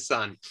 father and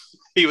son.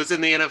 He was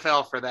in the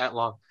NFL for that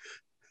long.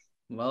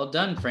 Well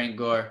done, Frank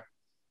Gore.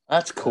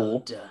 That's cool. Well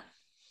done.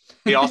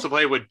 He also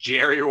played with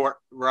Jerry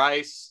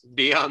Rice,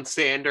 Deion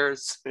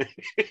Sanders.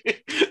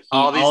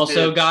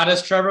 Also got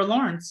us Trevor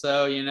Lawrence,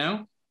 so you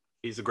know.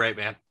 He's a great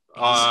man.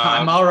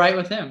 I'm all right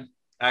with him.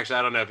 Actually,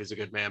 I don't know if he's a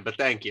good man, but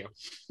thank you.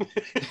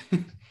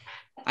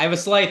 I have a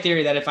slight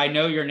theory that if I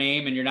know your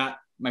name and you're not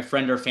my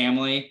friend or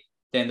family,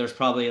 then there's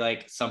probably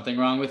like something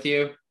wrong with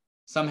you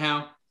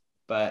somehow.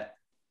 But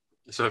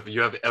so if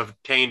you have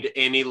obtained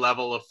any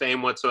level of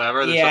fame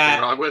whatsoever, there's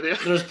something wrong with you.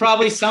 There's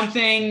probably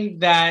something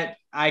that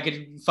I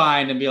could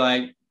find and be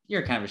like,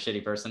 you're kind of a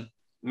shitty person.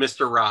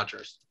 Mr.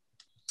 Rogers.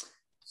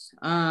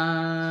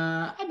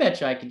 I bet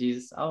you I could do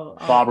this.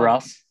 Bob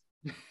Ross.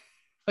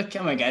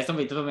 Come on, guys. Don't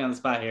put me on the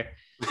spot here.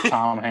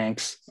 Tom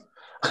Hanks.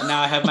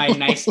 Now I have my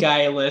nice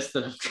guy list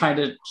that I'm trying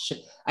to.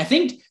 I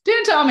think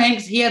didn't Tom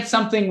Hanks? He had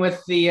something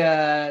with the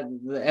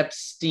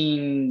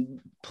Epstein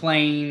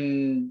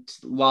plane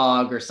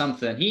log or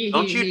something.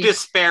 Don't you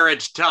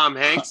disparage Tom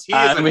Hanks?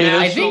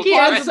 I think he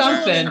had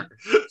something.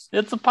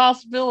 It's a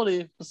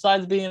possibility.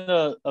 Besides being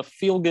a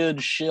feel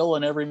good shill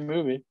in every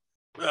movie.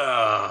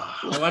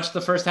 I watched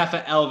the first half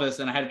of Elvis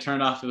and I had to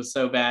turn it off. It was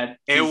so bad.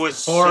 It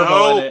was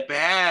horrible. So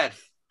bad.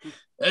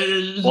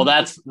 Well,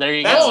 there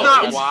you go. That's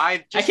not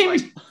why. I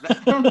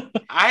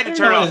had to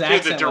turn off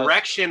too. The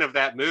direction of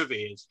that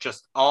movie is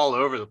just all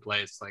over the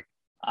place. Like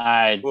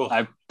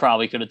I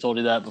probably could have told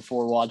you that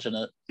before watching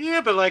it.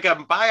 Yeah, but like a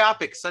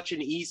biopic, such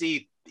an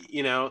easy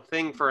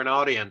thing for an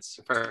audience.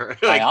 For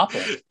like,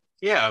 biopic.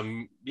 Yeah.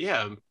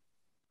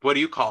 What do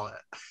you call it?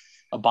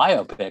 A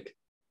biopic.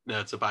 No,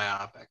 it's a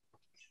biopic.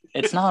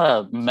 It's not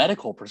a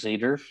medical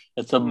procedure.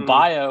 It's a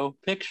bio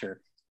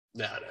picture.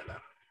 No.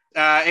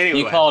 Anyway,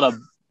 you call it a.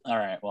 All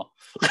right, well.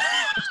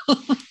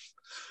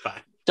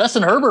 Fine.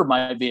 Justin Herbert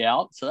might be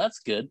out, so that's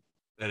good.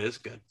 That is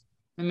good.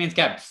 I mean, it's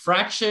got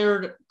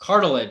fractured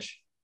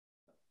cartilage.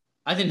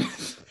 I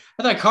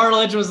thought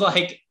cartilage was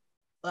like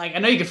I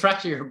know you can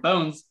fracture your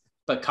bones,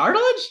 but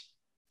cartilage?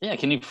 Yeah,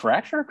 can you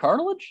fracture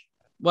cartilage?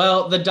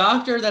 Well, the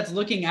doctor that's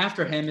looking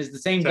after him is the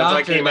same Sounds doctor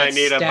like he might that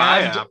need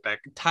stabbed a biopic.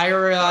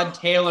 Tyrod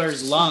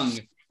Taylor's lung.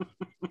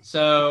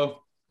 So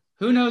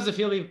who knows if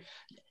he'll be...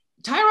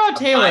 Tyrod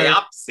Taylor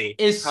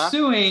is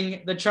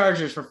suing the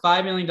Chargers for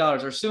 $5 million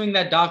or suing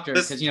that doctor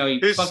because, he fucked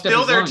up his lung.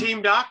 Still their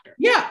team doctor.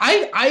 Yeah,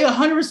 I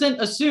 100%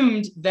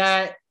 assumed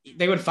that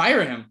they would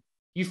fire him.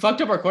 You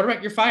fucked up our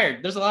quarterback, you're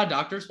fired. There's a lot of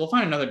doctors. We'll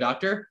find another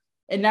doctor.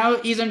 And now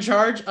he's in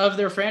charge of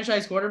their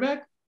franchise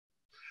quarterback?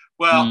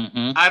 Well,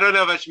 I don't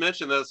know if I should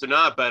mention this or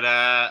not, but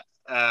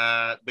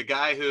the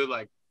guy who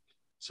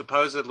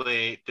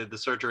supposedly did the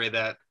surgery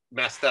that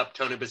messed up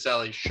Tony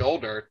Baselli's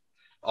shoulder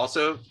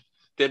also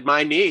did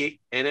my knee,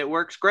 and it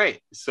works great.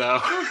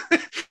 So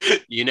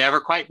you never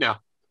quite know.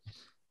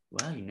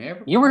 Well, you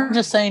never. You were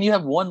just saying you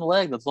have one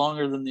leg that's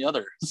longer than the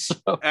other. So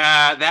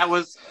that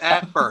was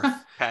at birth,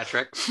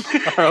 Patrick.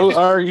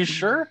 Are you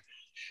sure?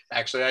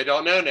 Actually, I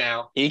don't know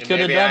now. He could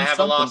have done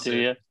something to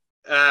you.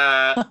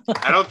 I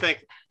don't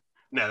think.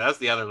 No, that's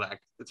the other leg.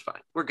 It's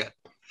fine. We're good.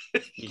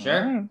 You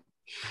sure?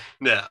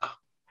 No,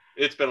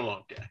 it's been a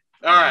long day.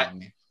 All right,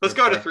 let's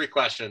go to 3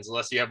 questions.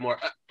 Unless you have more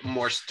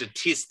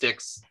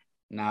statistics.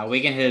 Now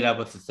we can hit it up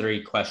with the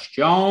 3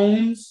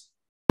 questions.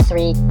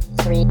 Three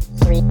question.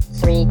 Three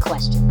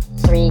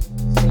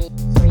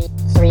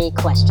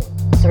question.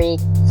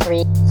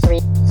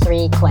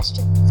 Three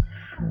question.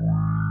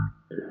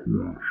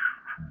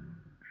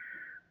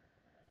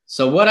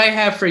 So what I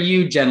have for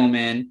you,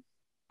 gentlemen,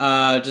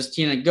 just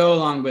go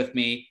along with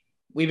me.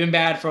 We've been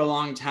bad for a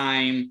long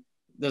time.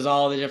 There's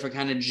all the different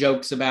kind of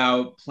jokes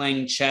about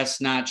playing chess,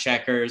 not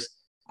checkers.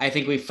 I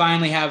think we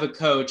finally have a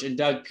coach in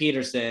Doug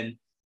Peterson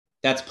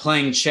that's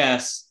playing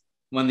chess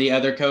when the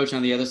other coach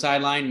on the other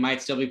sideline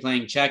might still be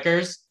playing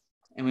checkers,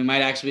 and we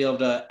might actually be able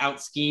to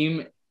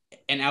out-scheme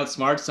and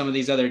outsmart some of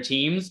these other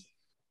teams.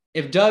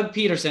 If Doug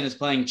Peterson is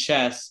playing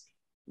chess,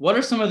 what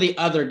are some of the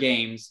other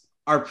games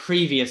our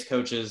previous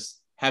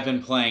coaches have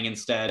been playing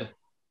instead?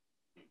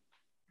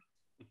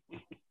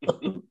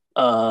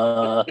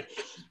 Wow,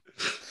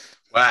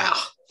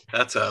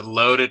 that's a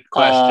loaded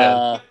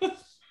question.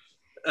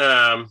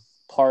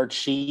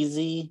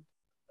 Parcheesi.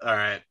 All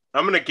right,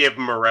 I'm gonna give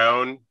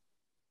Marone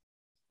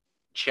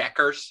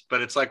checkers,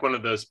 but it's like one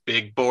of those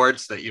big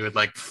boards that you would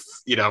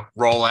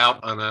roll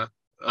out on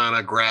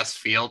a grass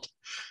field,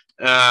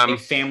 like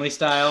family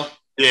style.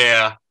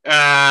 Yeah.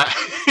 I'm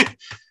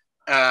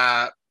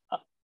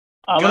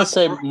gonna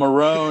say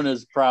Marone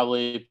is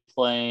probably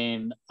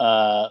playing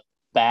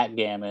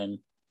backgammon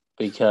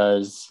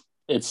because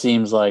it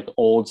seems like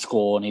old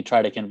school, and he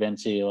tried to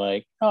convince you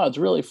like, oh, it's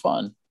really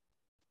fun.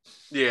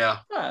 Yeah.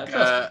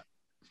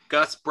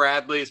 Gus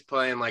Bradley's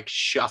playing like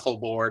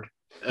shuffleboard.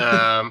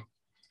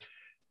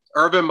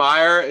 Urban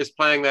Meyer is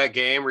playing that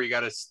game where you got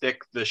to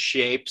stick the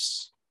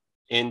shapes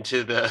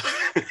into the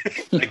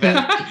like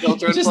that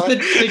children just play.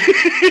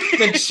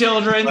 the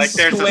children's like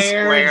there's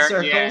square a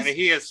square. Yeah, and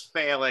he is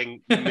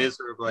failing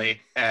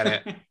miserably at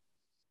it.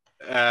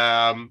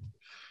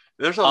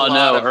 There's a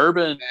lot of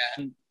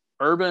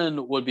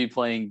Urban would be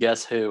playing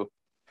Guess Who.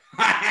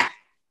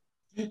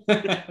 You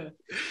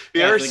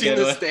ever seen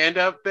the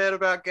stand-up bit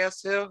about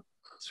Guess Who?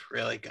 It's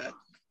really good.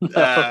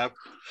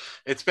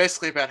 It's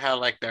basically about how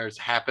like there's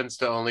happens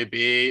to only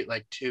be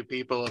like 2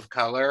 people of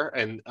color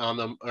and on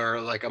them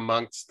or like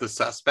amongst the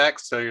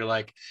suspects. So you're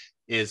like,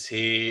 is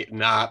he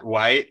not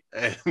white?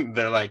 And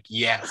they're like,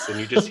 yes. And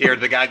you just hear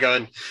the guy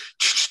going,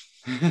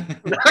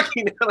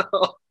 knocking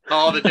out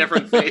all the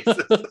different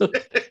faces.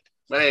 But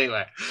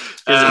anyway,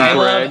 I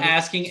love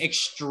asking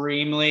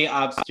extremely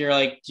obscure,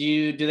 like,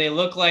 do they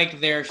look like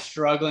they're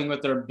struggling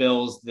with their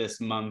bills this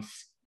month?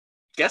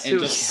 Guess and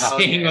just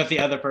seeing what the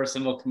other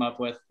person will come up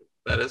with.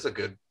 That is a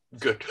good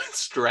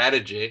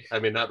strategy. I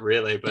mean, not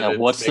really, but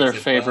what's their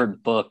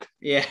favorite book?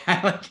 Yeah.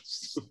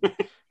 Does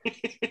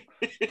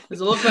it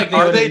look like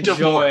they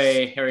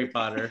enjoy Harry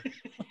Potter?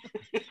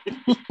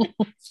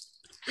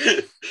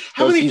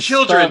 How many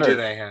children do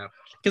they have?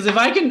 Because if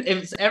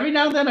every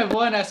now and then I've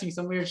one asking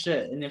some weird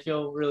shit, and I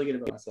feel really good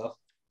about myself.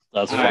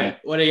 That's funny. Right,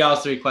 what are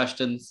y'all's 3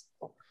 questions?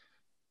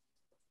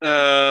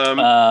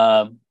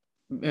 I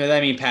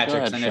mean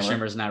Patrick's. I know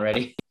Shimmer's not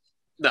ready.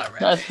 Not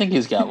ready. I think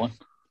he's got one.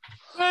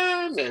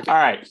 All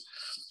right.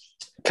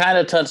 Kind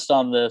of touched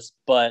on this,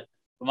 but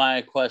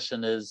my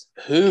question is,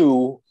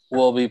 who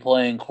will be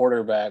playing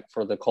quarterback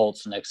for the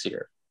Colts next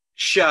year?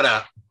 Shut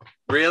up.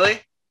 Really?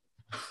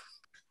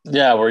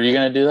 Yeah, were you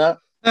going to do that?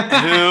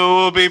 Who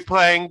will be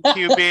playing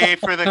QB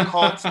for the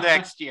Colts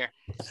next year?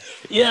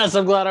 Yes,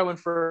 I'm glad I went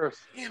first.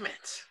 Damn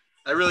it.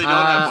 I really don't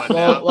have one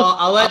now. Well,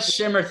 I'll let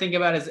Shimmer think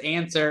about his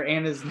answer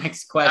and his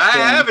next question. I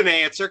have an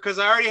answer because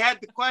I already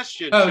had the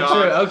question. Oh,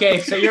 Sean. true.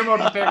 Okay, so you're more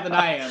prepared than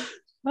I am.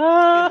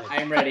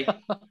 I am ready.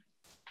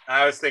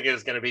 I was thinking it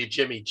was going to be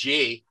Jimmy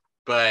G,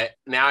 but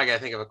now I got to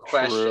think of a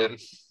question.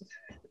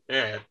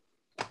 Yeah.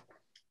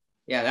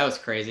 Yeah, that was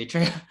crazy.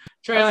 Trey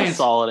Lance,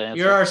 solid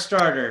answer. You're our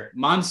starter.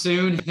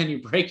 Monsoon, and then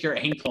you break your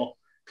ankle.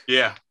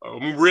 Yeah.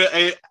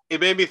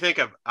 It made me think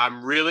of,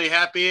 I'm really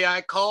happy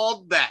I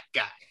called that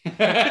guy.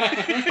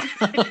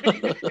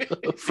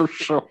 For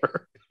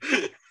sure.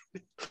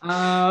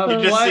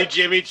 You just see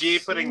Jimmy G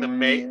putting the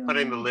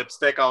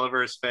lipstick all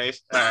over his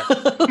face.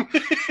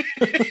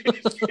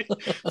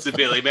 It's a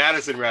Billy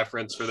Madison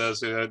reference for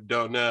those who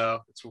don't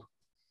know. It's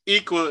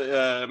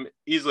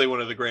easily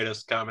one of the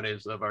greatest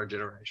comedies of our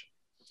generation.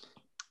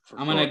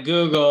 I'm gonna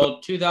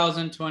Google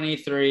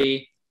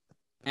 2023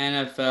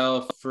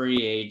 NFL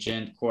free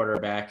agent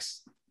quarterbacks.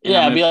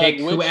 Yeah, I'm gonna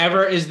pick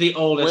whoever is the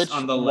oldest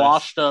on the list.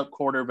 Washed up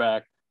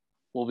quarterback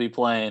will be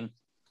playing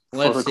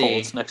for the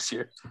Colts next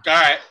year. All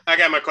right, I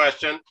got my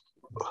question.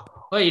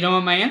 Wait, you don't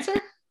want my answer?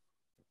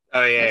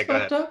 Oh yeah, go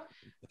ahead.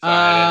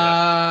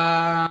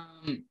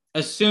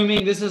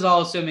 assuming this is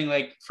all assuming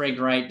like Frank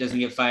Wright doesn't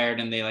get fired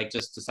and they like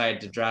just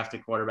decide to draft a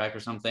quarterback or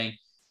something.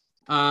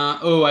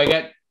 I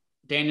got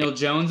Daniel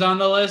Jones on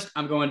the list.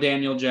 I'm going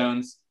Daniel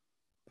Jones.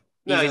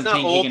 No, he's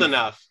not old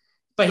enough.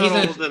 But he's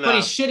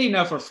shitty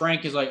enough where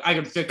Frank is like, I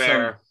can fix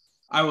him.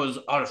 I was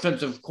an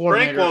offensive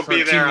coordinator Frank won't for a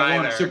be team there that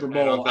won a either, Super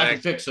Bowl. I can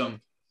fix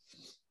him.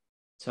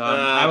 So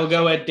I will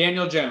go with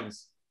Daniel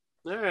Jones.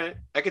 All right,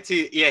 I could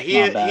see. Yeah, he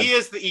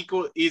is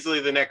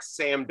easily the next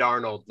Sam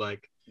Darnold.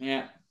 Like,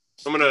 yeah,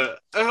 I'm gonna.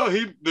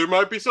 There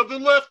might be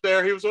something left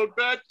there. He was on a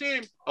bad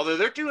team. Although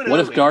they're doing. What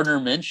if Gardner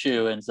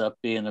Minshew ends up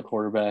being the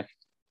quarterback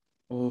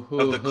of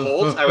the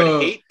Colts? I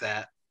would hate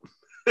that.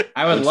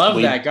 I would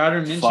love that.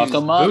 Gardner Minshew's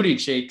booty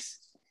cheeks.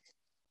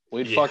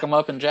 We'd fuck him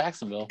up in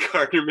Jacksonville.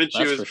 Gardner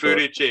Minshew's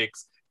booty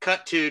cheeks.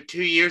 Cut to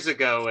 2 years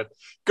ago with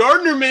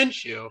Gardner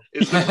Minshew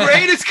is the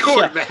greatest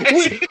quarterback.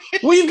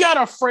 We've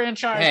got a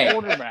franchise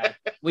quarterback.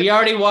 We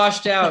already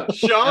washed out.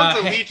 Sean's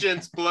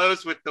allegiance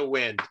blows with the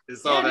wind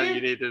is all that you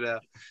need to know.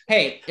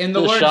 Hey, in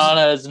the words... Sean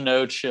has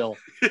no chill.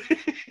 All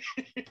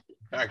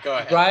right, go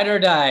ahead. Ride or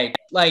die.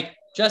 Like,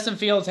 Justin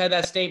Fields had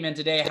that statement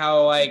today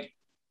how, like,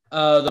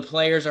 the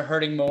players are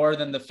hurting more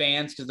than the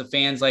fans because the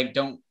fans, like,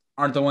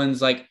 aren't the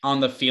ones, like, on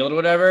the field or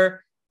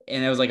whatever.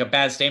 And it was like a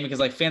bad statement because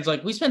like fans are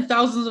like, we spent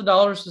thousands of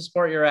dollars to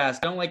support your ass.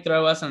 Don't like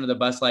throw us under the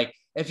bus. Like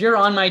if you're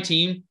on my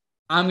team,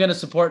 I'm going to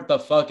support the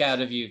fuck out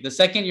of you. The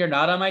second you're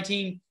not on my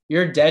team,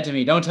 you're dead to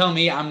me. Don't tell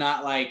me I'm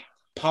not like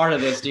part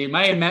of this, dude.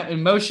 My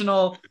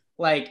emotional,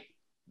 like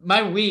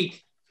my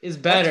week is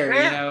better,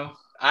 you know?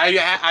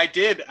 I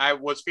did. I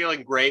was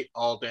feeling great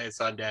all day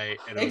Sunday.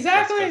 And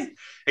exactly.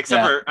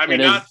 Except for, I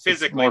mean, not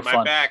physically,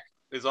 my back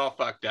is all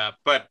fucked up,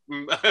 but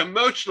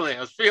emotionally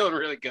I was feeling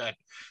really good.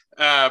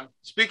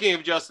 Speaking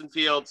of Justin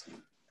Fields,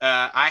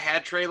 I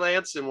had Trey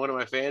Lance in one of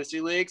my fantasy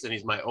leagues, and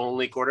he's my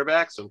only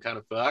quarterback, so I'm kind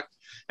of fucked.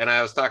 And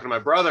I was talking to my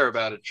brother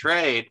about a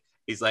trade.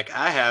 He's like,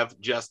 I have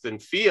Justin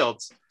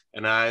Fields.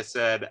 And I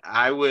said,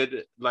 I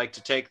would like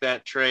to take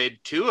that trade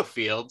to a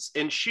Fields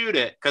and shoot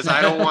it because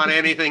I don't want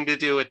anything to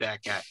do with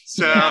that guy.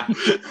 So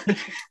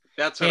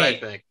that's what I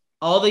think.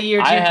 All the year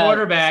two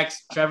quarterbacks,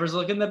 Trevor's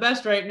looking the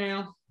best right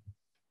now.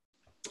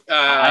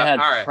 I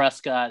had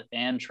Prescott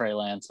and Trey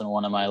Lance in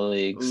one of my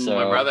leagues. Ooh, so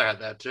my brother had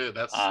that too.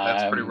 That's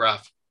pretty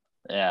rough.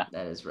 Yeah,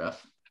 that is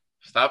rough.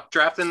 Stop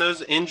drafting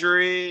those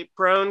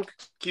injury-prone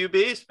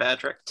QBs,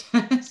 Patrick.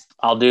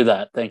 I'll do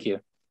that. Thank you.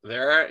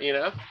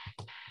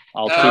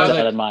 I'll keep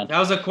that in mind. That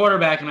was a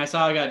quarterback, and I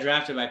saw I got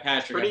drafted by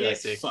Patrick. Pretty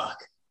easy.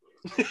 Fuck.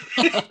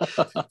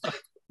 All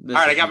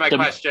right, I got my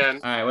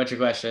question. All right, what's your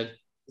question?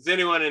 Has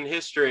anyone in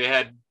history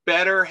had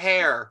better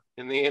hair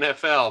in the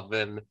NFL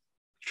than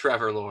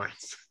Trevor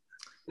Lawrence?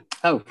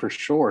 Oh, for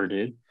sure,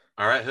 dude.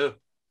 All right, who?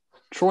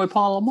 Troy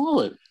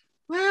Polamalu.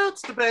 Well,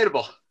 it's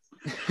debatable.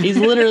 He's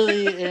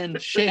literally in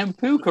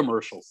shampoo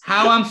commercials.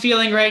 How I'm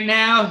feeling right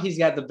now, he's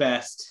got the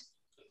best.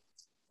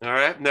 All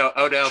right. No,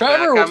 Odell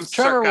Trevor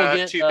Beckham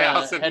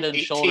will get Head and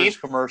Shoulders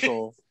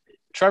commercial.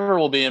 Trevor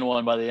will be in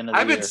one by the end of the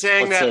year. I've been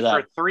saying that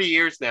for 3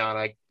 years now.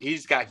 Like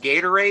he's got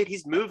Gatorade.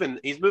 He's moving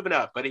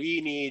up, but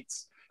he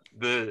needs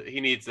the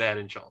Head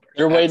and Shoulders.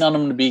 You're waiting on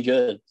him to be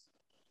good.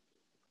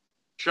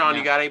 Sean,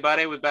 you got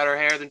anybody with better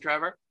hair than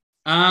Trevor?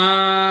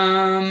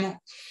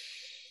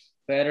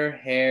 Better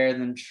hair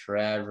than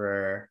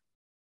Trevor.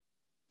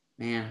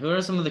 Man, who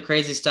are some of the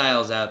crazy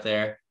styles out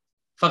there?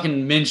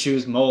 Fucking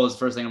Minshew's mole is the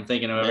first thing I'm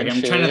thinking of.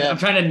 I'm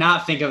trying to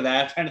not think of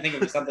that. I'm trying to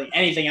think of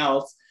anything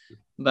else.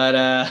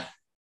 But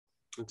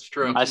it's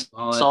true. I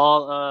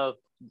saw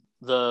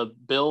the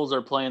Bills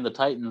are playing the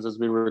Titans as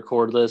we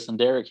record this, and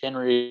Derrick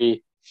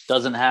Henry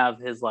doesn't have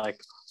his like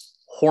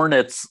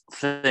Hornets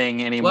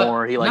thing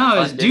anymore.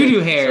 What? His doo-doo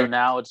hair. So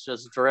now it's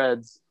just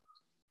dreads.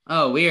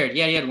 Oh, weird.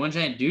 Yeah, he had one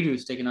giant doo-doo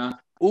sticking off.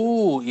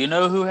 Ooh, you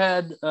know who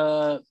had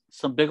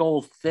some big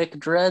old thick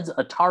dreads?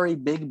 Atari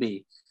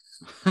Bigby.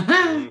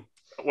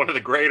 One of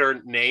the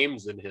greater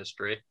names in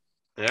history.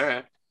 All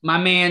right. My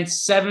man,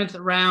 7th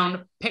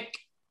round pick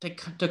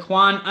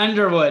Taquan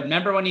Underwood.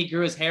 Remember when he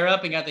grew his hair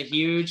up and got the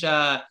huge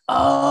flat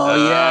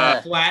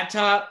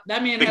top?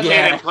 That man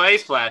can't play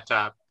flat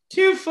top.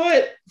 2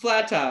 foot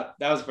flat top.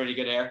 That was pretty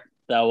good hair.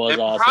 That was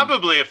awesome. It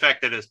probably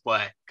affected his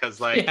play because,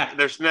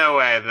 there's no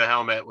way the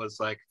helmet was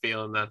like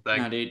feeling that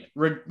thing. No, dude.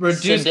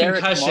 Reduced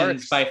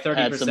concussions by 30%.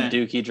 Had some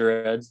dookie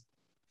dreads.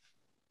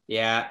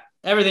 Yeah.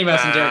 Everything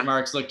about Derek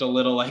Marks looked a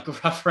little like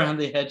rough around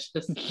the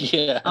edges.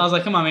 Yeah. I was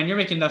like, come on, man. You're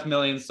making enough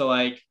millions to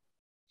like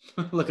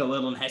look a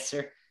little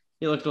nicer.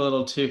 He looked a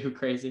little too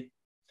crazy.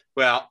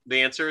 Well,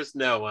 the answer is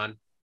no one.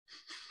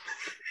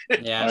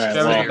 Yeah.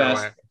 Trevor's the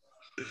best.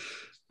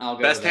 I'll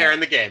go best hair in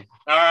the game.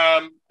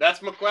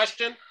 That's my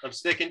question. I'm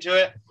sticking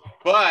to it.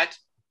 But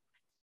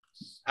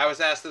I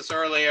was asked this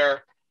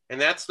earlier, and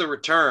that's the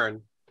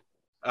return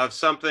of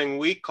something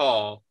we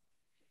call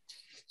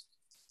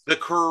the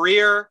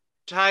career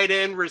tight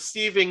end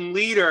receiving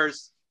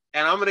leaders.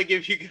 And I'm going to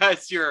give you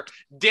guys your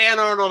Dan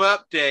Arnold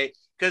update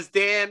because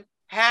Dan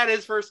had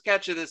his first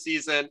catch of the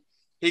season.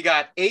 He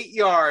got 8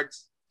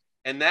 yards,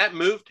 and that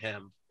moved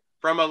him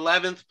from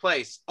 11th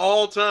place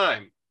all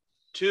time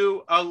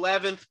to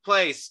 11th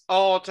place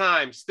all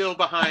time, still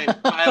behind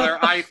Tyler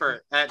Eifert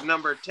at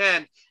number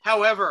 10.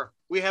 However,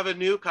 we have a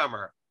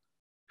newcomer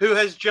who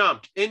has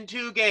jumped in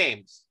 2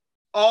 games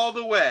all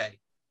the way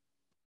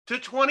to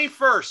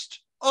 21st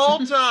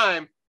all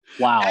time.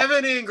 Wow.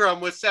 Evan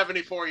Ingram with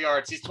 74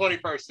 yards. He's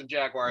 21st in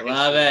Jaguar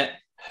Love history. it.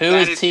 Who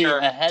That is he your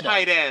ahead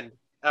tight of? end.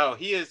 Oh,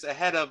 he is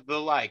ahead of the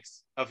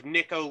likes of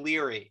Nick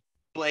O'Leary,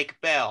 Blake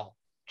Bell,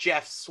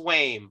 Jeff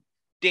Swaim,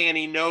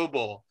 Danny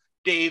Noble,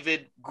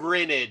 David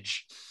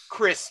Greenidge,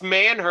 Chris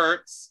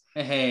Manhertz,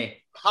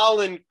 Hey.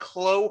 Colin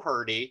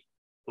Cloherty,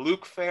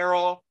 Luke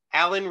Farrell,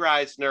 Alan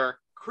Reisner,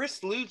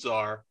 Chris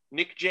Luzar,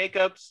 Nick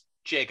Jacobs,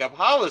 Jacob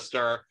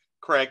Hollister,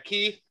 Craig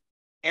Keith,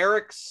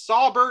 Eric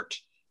Saubert,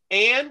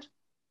 and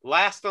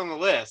last on the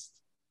list,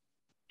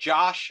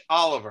 Josh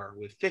Oliver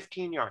with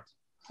 15 yards.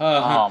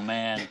 Oh,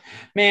 man.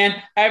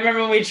 Man, I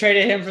remember when we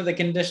traded him for the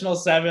conditional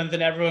 7th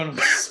and everyone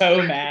was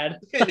so mad.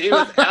 And he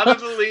was out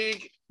of the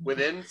league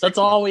within 6 That's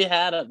all we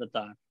had at the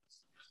time.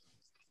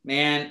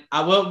 Man,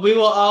 we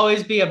will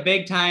always be a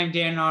big time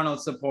Dan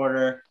Arnold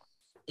supporter.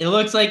 It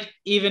looks like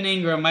even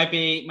Ingram might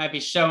be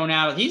shown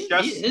out.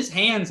 His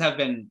hands have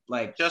been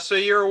like Just so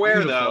you're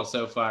aware, though,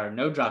 so far.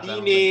 No drop he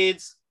down.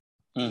 needs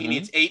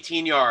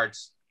 18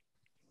 yards,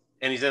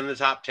 and he's in the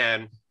top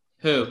 10.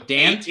 Who?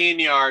 Dan? 18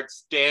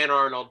 yards. Dan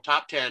Arnold,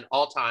 top 10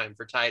 all time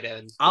for tight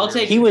end. I'll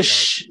take. He was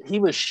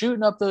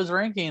shooting up those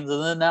rankings,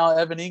 and then now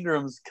Evan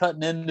Ingram's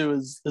cutting into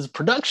his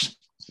production.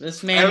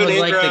 This man Evan was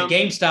Ingram, like the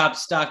GameStop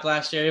stock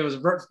last year. It was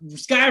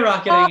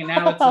skyrocketing, and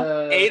now it's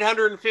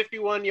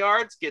 851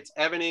 yards gets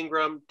Evan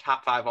Ingram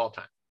top 5 all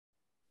time.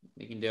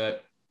 We can do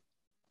it.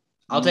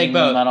 I'll take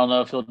both. I don't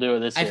know if he'll do it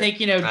this year. I think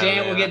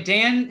Dan. We'll get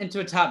Dan into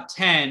a top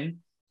 10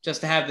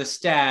 just to have the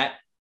stat,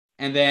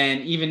 and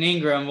then even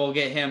Ingram will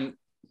get him.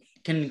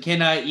 Can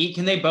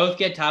they both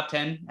get top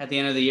 10 at the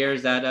end of the year?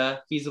 Is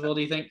that feasible?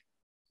 Do you think?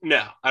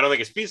 No, I don't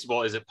think it's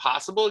feasible. Is it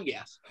possible?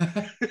 Yes.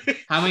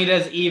 How many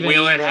does even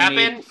Will it Ingram happen?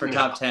 need for No.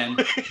 top 10?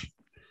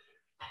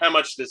 How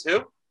much does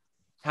who?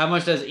 How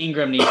much does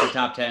Ingram need for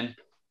top 10?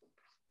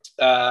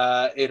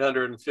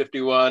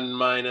 851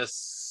 minus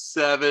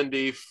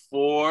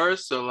 74,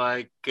 so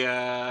like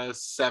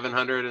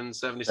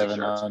 776 yards.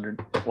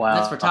 700. Wow.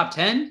 That's for top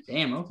 10?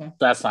 Damn, okay.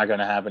 That's not going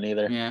to happen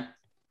either. Yeah.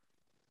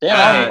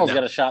 Dan Arnold's no.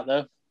 got a shot,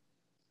 though.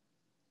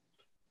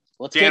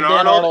 Let's Dan get Dan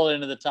Arnold Arnold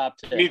into the top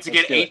 10. He needs to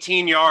Let's get do it.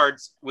 18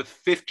 yards with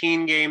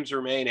 15 games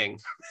remaining.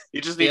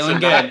 He just needs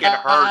Feeling to not good.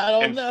 get I hurt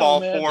don't and know,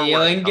 fall man. forward.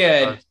 Feeling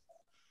good.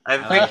 I I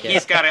think like it.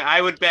 he's got it. I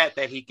would bet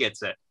that he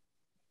gets it.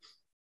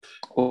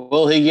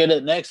 Will he get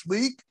it next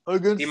week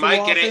against He the might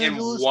Los get it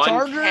Angeles in one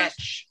Chargers?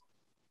 catch.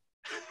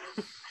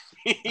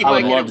 He I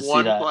would might love get to it see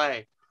one that.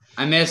 play.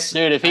 I miss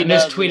Dude,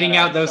 tweeting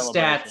out those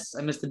stats.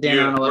 I miss the Dan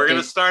Arnold We're going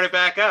updates. to start it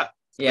back up.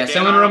 Yeah, Dan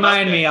someone Arnold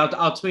remind update. me.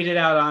 I'll tweet it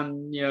out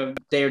on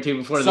day or two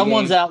before the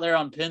Someone's game. out there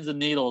on pins and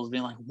needles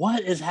being like,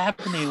 what is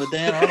happening with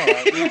Dan Arnold?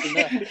 I need to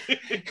know.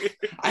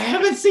 I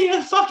haven't seen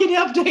a fucking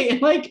update in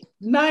like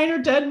 9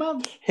 or 10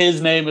 months.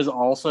 His name is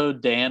also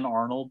Dan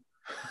Arnold.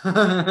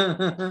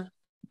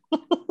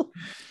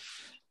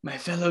 My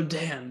fellow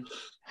Dan.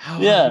 How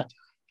are Yeah. you doing?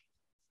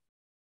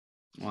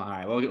 Well, all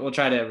right. We'll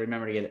try to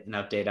remember to get an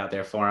update out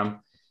there for him.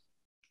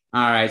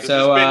 All right. This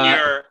So has been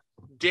your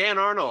Dan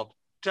Arnold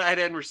tight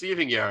end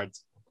receiving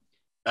yards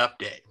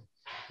update.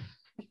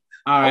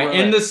 all right. All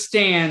In right. the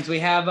stands, we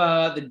have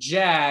the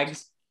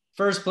Jags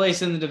first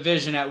place in the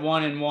division at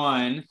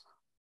 1-1.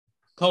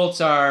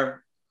 Colts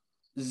are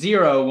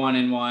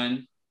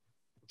 0-1-1.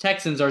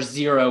 Texans are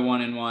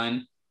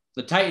 0-1-1.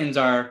 The Titans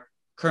are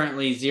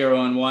currently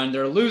 0-1.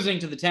 They're losing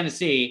to the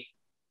Tennessee.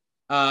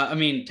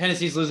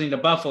 Tennessee's losing to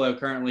Buffalo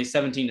currently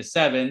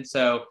 17-7.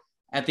 So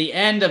at the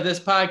end of this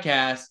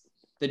podcast,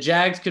 the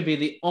Jags could be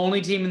the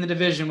only team in the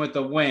division with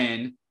a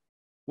win,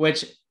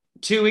 which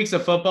 2 weeks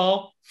of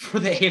football for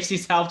the AFC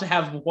South to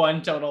have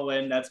one total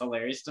win. That's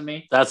hilarious to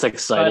me. That's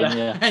exciting, But,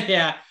 yeah.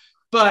 yeah.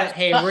 But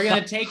hey, we're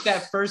going to take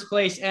that first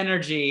place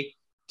energy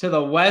to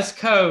the West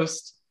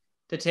Coast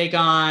to take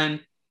on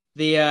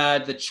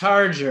the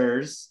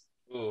Chargers.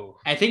 Ooh.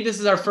 I think this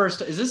is our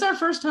first. Is this our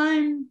first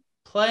time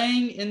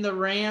playing in the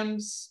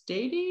Rams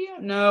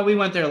stadium? No, we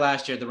went there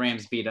last year. The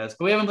Rams beat us,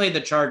 but we haven't played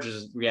the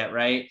Chargers yet,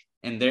 right?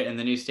 In the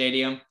new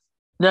stadium.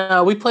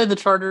 No, we played the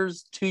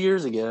Chargers 2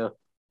 years ago.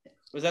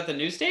 Was that the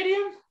new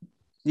stadium?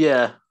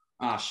 Yeah.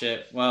 Oh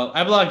shit. Well,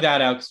 I blocked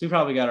that out because we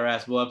probably got our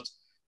ass whooped.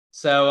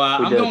 So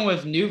I'm did. going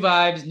with new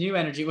vibes, new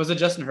energy. Was it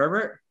Justin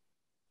Herbert?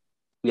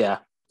 Yeah.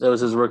 That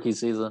was his rookie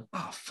season.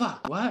 Oh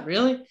fuck! What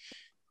really?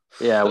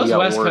 Yeah, we Those got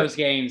West work. Coast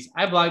games,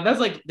 I blocked. That's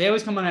like they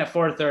always come on at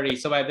 4:30.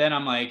 So by then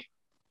I'm like,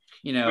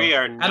 We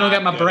are I don't not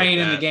got my good brain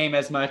at in the that. game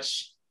as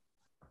much.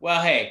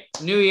 Well, hey,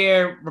 new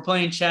year, we're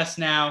playing chess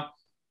now.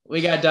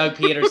 We got Doug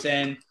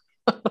Peterson.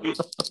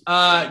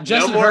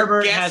 Justin more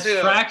Herbert guess has who.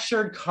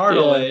 fractured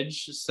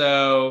cartilage,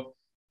 so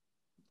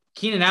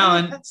Keenan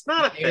Allen That's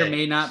not a may or thing.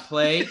 may not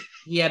play.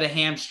 He had a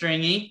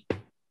hamstringy.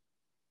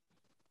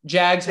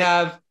 Jags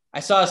have. I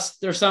saw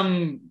there's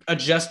some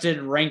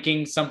adjusted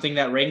ranking, something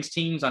that ranks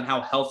teams on how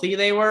healthy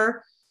they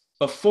were.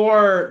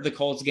 Before the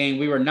Colts game,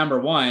 we were number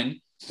 1.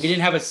 We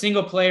didn't have a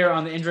single player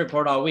on the injury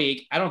report all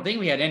week. I don't think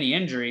we had any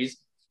injuries.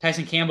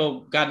 Tyson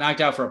Campbell got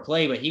knocked out for a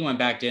play, but he went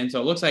back in.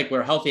 So it looks like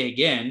we're healthy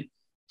again.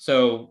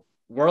 So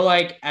we're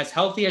like as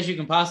healthy as you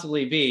can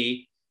possibly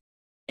be.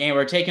 And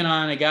we're taking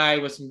on a guy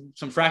with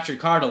some fractured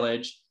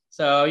cartilage.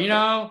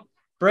 So,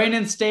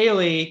 Brandon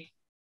Staley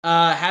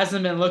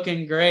hasn't been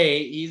looking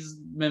great. He's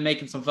been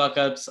making some fuck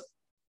ups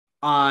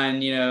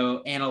on,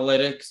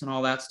 analytics and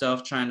all that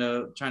stuff, trying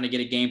to get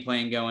a game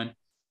plan going.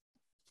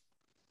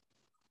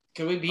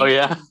 Can we beat? Oh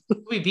yeah,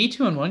 can we beat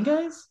 2-1,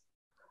 guys?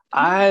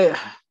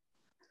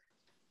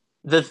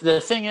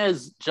 The thing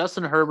is,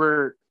 Justin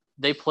Herbert,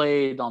 they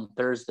played on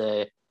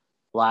Thursday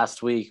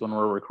last week when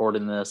we're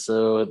recording this,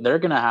 so they're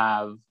gonna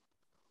have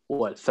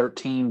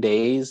 13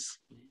 days?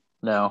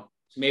 No,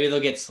 maybe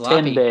they'll get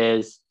sloppy. 10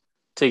 days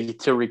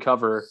to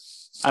recover.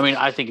 I mean,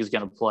 I think he's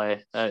gonna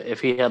play. If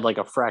he had like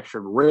a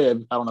fractured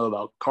rib, I don't know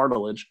about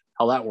cartilage,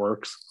 how that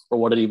works or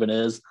what it even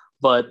is,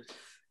 but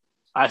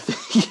I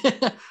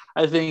think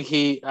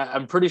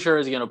I'm pretty sure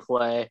he's gonna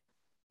play.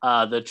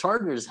 The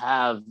Chargers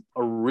have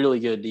a really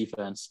good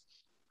defense.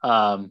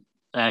 And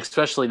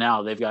especially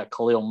now they've got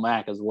Khalil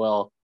Mack as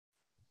well.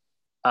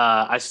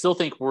 I still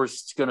think we're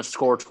going to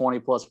score 20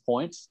 plus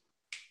points,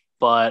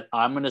 but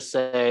I'm going to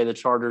say the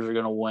Chargers are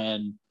going to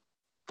win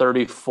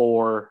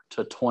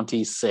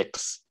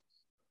 34-26.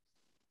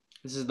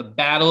 This is the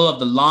battle of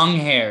the long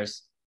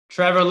hairs.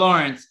 Trevor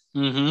Lawrence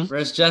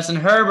versus Justin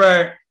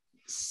Herbert.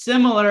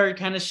 Similar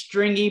kind of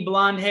stringy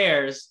blonde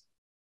hairs.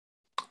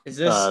 Is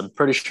this? I'm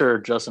pretty sure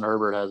Justin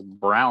Herbert has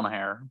brown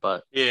hair,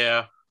 but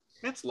yeah.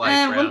 It's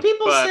light brown, when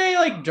people say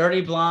like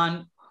dirty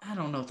blonde, I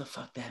don't know what the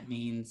fuck that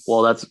means.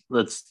 Well, that's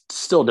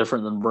still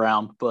different than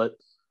brown, but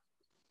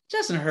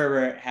Justin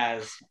Herbert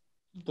has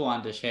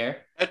blondish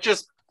hair. That's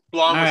just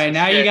blonde. All right,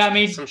 now you got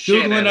me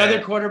Googling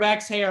other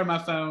quarterbacks' hair on my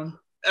phone.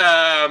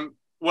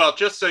 Well,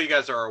 just so you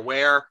guys are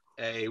aware,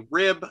 a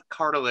rib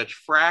cartilage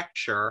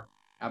fracture.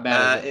 How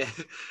bad is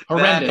it?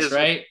 Horrendous,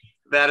 right?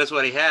 That is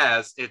what he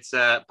has. It's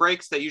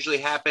breaks that usually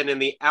happen in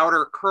the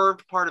outer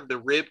curved part of the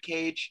rib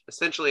cage.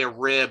 Essentially, a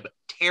rib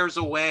tears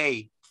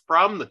away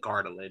from the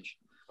cartilage.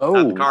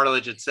 Oh. The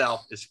cartilage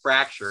itself is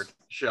fractured,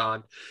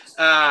 Sean.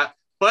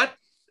 But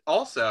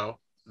also,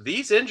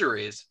 these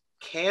injuries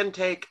can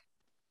take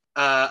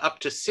up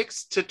to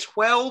 6 to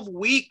 12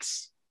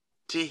 weeks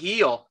to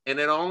heal, and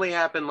it only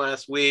happened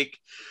last week.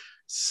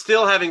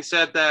 Still, having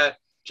said that,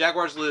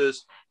 Jaguars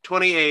lose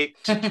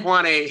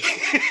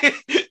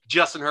 28-20.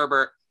 Justin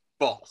Herbert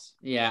balls.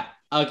 Yeah.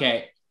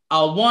 Okay.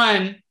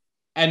 One,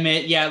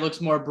 admit, it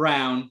looks more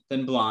brown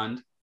than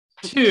blonde.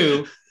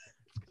 Two,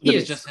 he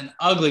is just an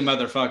ugly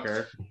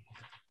motherfucker.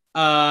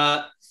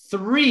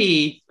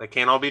 Three, they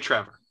can't all be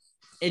Trevor.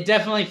 It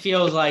definitely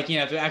feels like,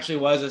 if it actually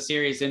was a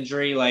serious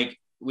injury, like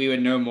we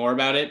would know more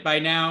about it by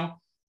now.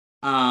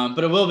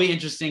 But it will be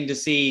interesting to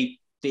see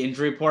the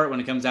injury report when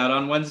it comes out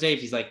on Wednesday,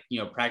 if he's like,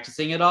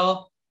 practicing at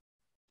all.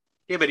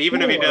 Yeah, but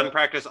even if he doesn't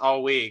practice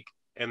all week,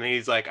 and then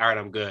he's like, all right,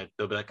 I'm good.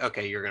 They'll be like,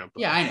 okay, you're going to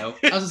play. Yeah, I know.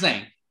 I was just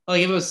saying.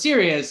 Like, if it was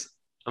serious.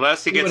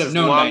 Unless he gets his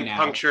lung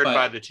punctured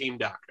by the team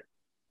doctor.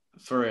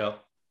 For real.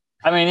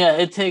 I mean, yeah,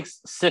 it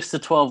takes 6 to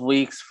 12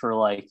 weeks for,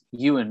 like,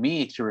 you and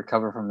me to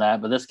recover from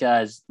that. But this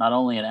guy's not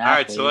only an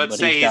athlete, so let's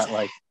say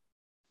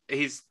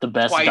he's the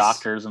best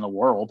doctors in the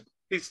world.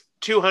 He's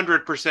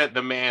 200%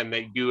 the man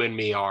that you and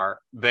me are.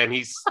 Then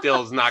he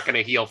still is not going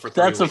to heal for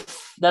 3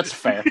 weeks. That's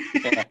fair.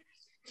 Yeah.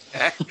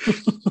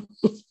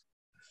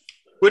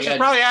 Which is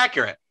probably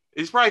accurate.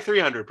 He's probably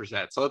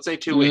 300%. So let's say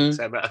 2 weeks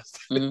at best.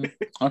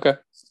 Okay.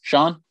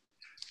 Sean?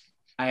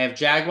 I have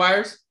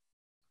Jaguars.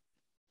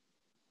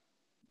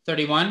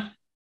 31.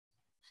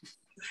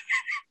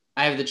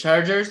 I have the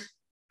Chargers.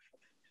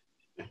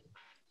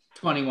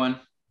 21.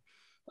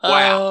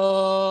 Wow.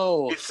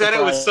 Oh, he said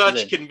it with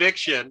such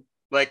conviction,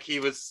 like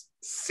he was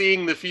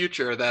seeing the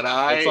future, that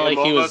I am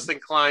almost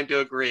inclined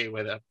to agree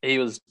with him. He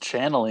was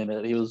channeling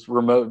it. He was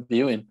remote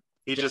viewing.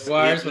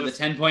 Jaguars with a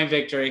 10-point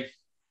victory.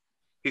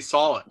 He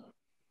saw it.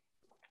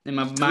 In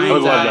my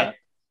mind's eye.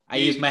 I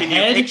use my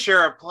head,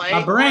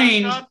 my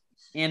brain,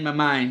 and my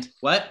mind.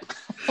 What?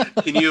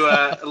 Can you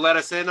let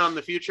us in on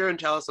the future and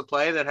tell us a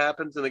play that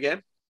happens in the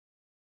game?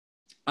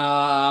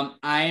 I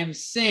am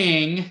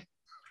seeing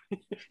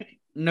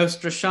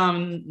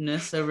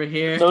Nostradamus over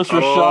here.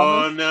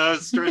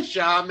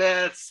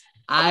 Nostradamus.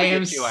 I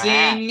am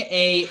seeing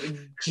a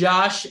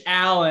Josh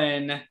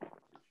Allen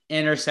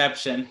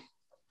interception.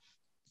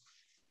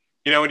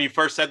 When you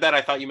first said that,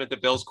 I thought you meant the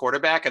Bills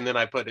quarterback, and then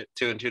I put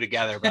 2 and 2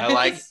 together. But I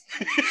like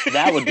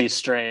that would be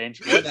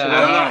strange. I don't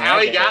know how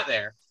he got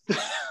there.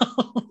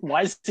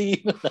 Why is he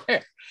even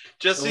there?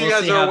 Just so you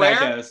guys are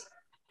aware,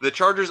 the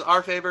Chargers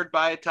are favored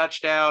by a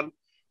touchdown.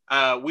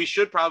 We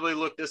should probably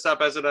look this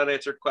up as an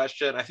unanswered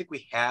question. I think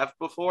we have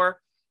before,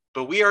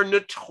 but we are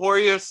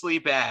notoriously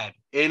bad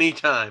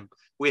anytime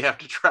we have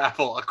to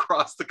travel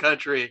across the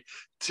country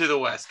to the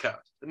West Coast.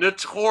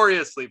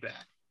 Notoriously bad.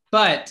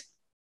 But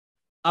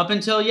up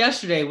until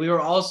yesterday, we were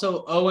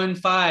also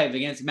 0-5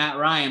 against Matt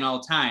Ryan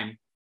all time.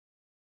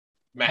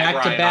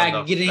 Back to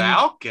back, getting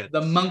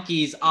the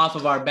monkeys off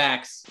of our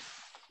backs.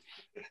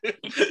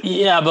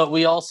 Yeah, but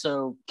we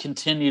also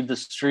continued the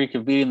streak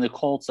of beating the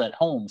Colts at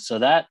home, so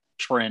that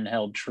trend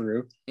held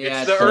true.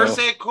 Yeah, it's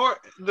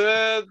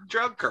the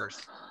drug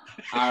curse.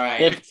 All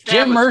right. If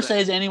Jim Irsay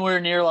is anywhere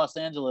near Los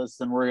Angeles,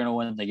 then we're gonna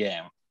win the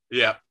game.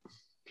 Yeah,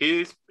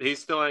 he's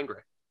still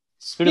angry.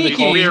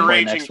 Speaking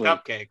rearranging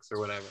cupcakes or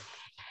whatever.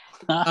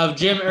 Of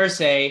Jim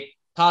Irsay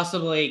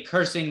possibly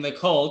cursing the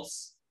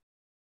Colts,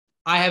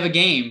 I have a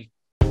game.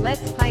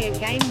 Let's play a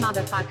game,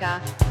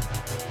 motherfucker.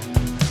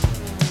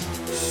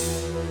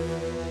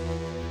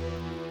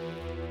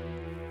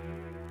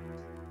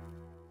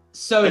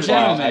 So,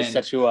 gentlemen, I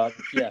set you up.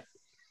 Yeah.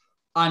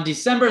 On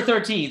December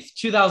 13th,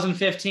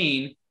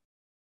 2015,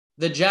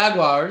 the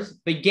Jaguars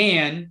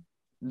began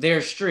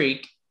their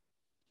streak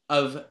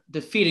of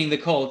defeating the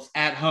Colts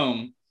at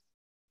home.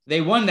 They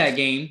won that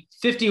game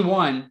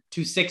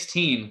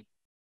 51-16.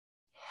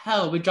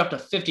 Hell, we dropped a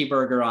 50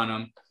 burger on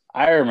them.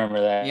 I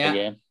remember that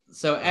game.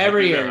 So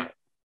every year,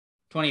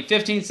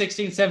 2015,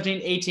 16,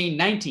 17, 18,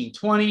 19,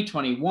 20,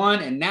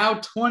 21, and now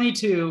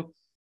 22,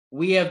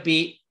 we have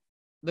beat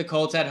the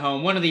Colts at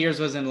home. One of the years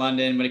was in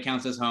London, but it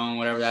counts as home,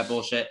 whatever that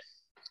bullshit.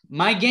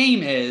 My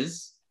game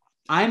is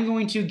I'm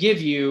going to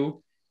give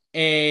you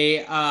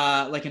a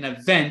an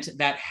event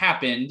that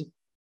happened.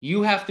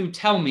 You have to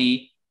tell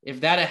me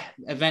if that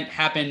event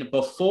happened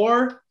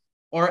before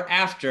or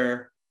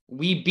after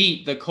we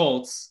beat the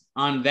Colts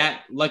on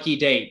that lucky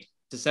date,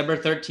 December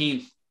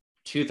 13th,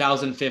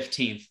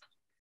 2015.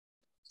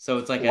 So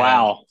it's like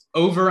wow.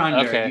 Over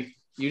under. Okay.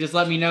 You just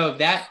let me know if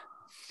that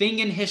thing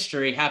in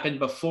history happened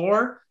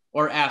before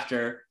or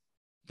after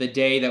the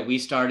day that we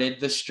started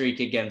the streak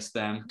against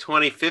them.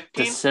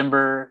 2015?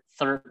 December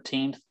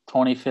 13th,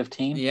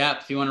 2015. Yeah,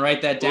 if you want to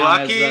write that down.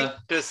 Lucky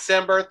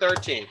December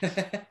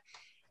 13th.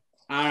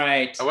 All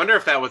right. I wonder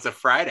if that was a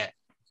Friday.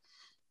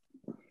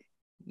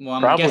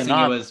 Well, I'm guessing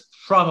it was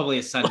probably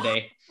a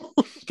Sunday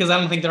because I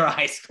don't think they're a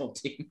high school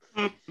team.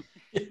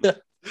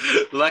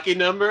 Lucky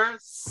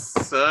numbers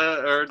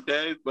or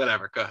days,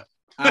 whatever. Go ahead.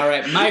 All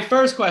right. My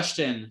first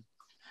question.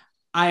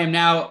 I am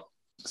now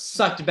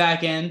sucked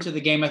back into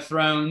the Game of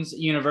Thrones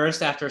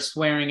universe after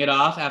swearing it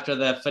off after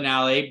the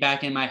finale.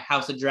 Back in my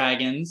House of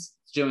Dragons.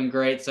 It's doing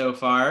great so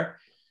far.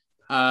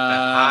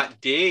 Hot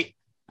D.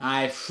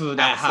 That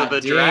House hot of the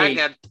D.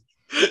 Dragon.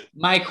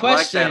 My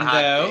question,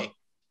 though, D.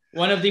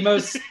 one of the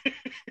most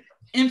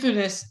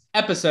infamous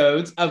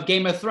episodes of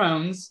Game of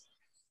Thrones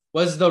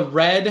was the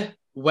Red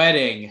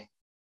Wedding.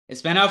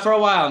 It's been out for a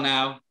while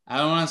now. I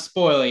don't want to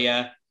spoil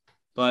you,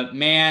 but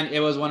man,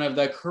 it was one of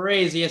the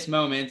craziest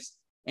moments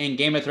in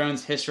Game of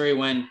Thrones history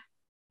when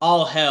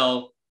all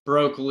hell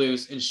broke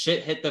loose and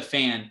shit hit the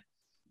fan.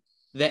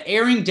 The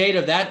airing date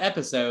of that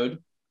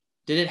episode,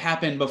 did it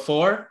happen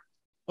before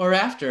or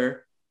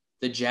after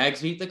the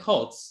Jags beat the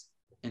Colts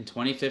in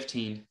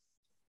 2015?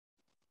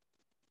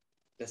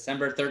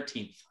 December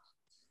 13th.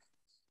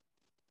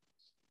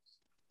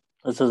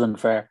 This isn't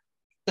fair.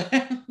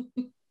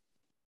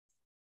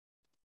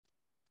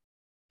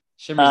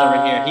 Shimmer's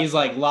over here. He's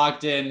like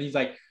locked in. He's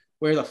like,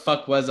 where the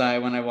fuck was I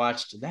when I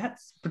watched that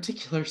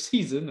particular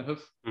season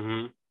of?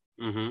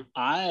 Mm-hmm. Mm-hmm.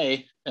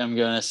 I am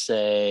going to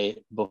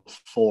say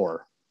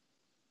before.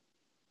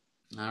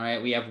 All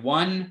right. We have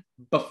one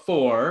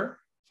before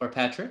for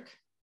Patrick.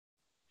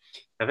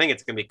 I think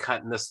it's going to be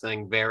cutting this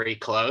thing very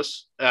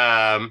close.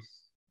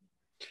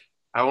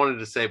 I wanted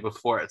to say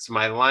before it. So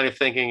my line of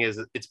thinking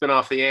is it's been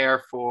off the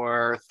air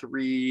for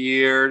 3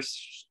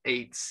 years,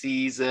 8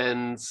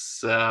 seasons,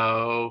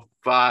 so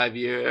 5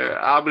 years.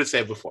 I'm going to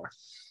say before.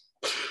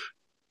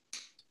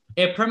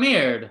 It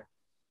premiered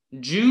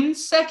June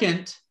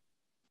 2nd,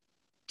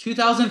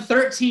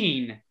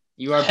 2013.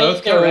 You are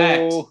both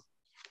correct.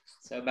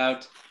 So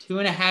about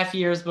 2.5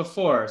 years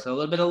before. So a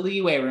little bit of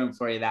leeway room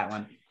for you, that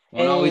one.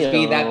 Won't always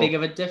be that big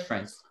of a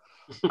difference.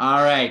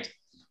 All right.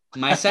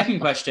 My second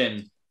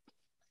question.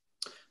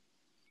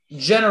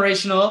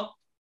 Generational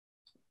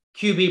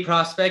QB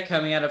prospect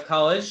coming out of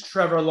college,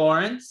 Trevor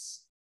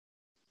Lawrence.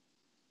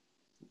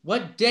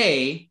 What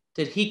day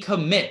did he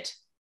commit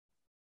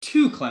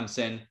to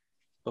Clemson?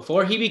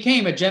 Before he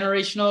became a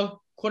generational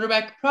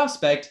quarterback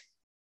prospect,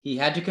 he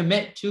had to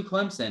commit to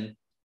Clemson.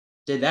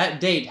 Did that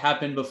date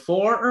happen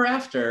before or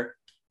after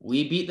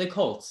we beat the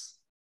Colts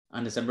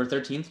on December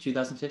 13th,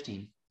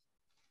 2015?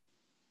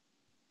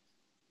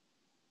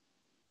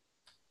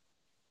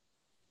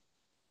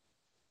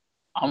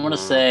 I'm going to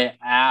say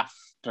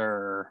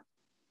after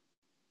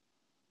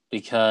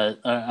because,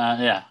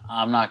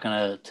 I'm not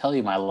going to tell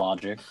you my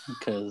logic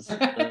because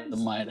it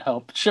might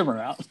help Shimmer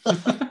out.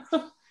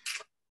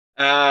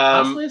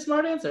 Possibly a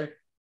smart answer.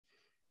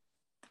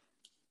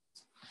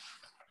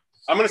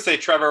 I'm going to say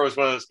Trevor was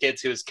one of those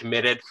kids who was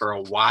committed for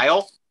a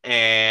while,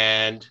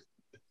 and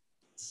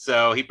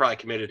so he probably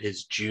committed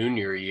his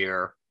junior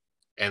year,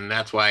 and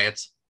that's why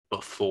it's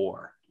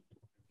before.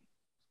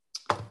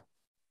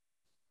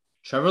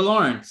 Trevor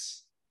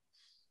Lawrence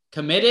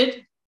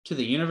committed to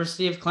the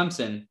University of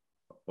Clemson,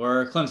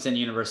 or Clemson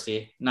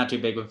University, not too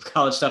big with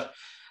college stuff,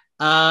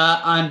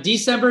 on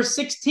December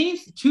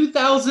 16th,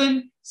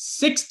 2015.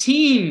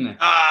 2016.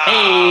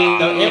 Ah,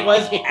 So it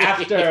was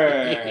after.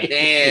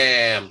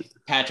 Damn.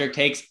 Patrick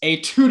takes a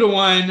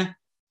 2-1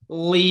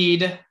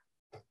 lead.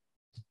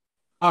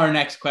 Our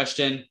next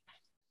question.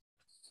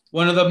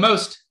 One of the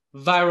most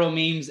viral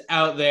memes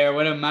out there,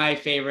 one of my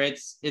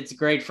favorites. It's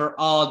great for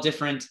all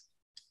different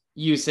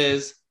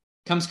uses.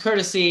 Comes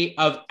courtesy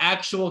of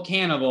actual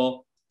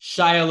cannibal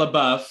Shia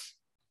LaBeouf.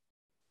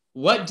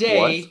 What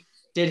day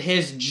did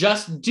his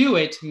Just Do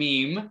It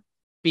meme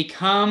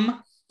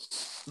become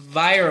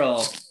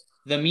viral?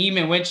 The meme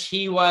in which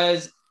he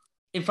was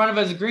in front of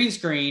his green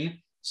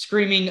screen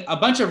screaming a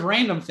bunch of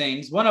random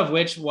things, one of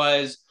which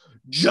was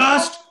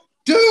 "Just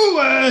do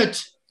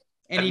it,"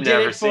 and I've he never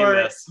did it seen for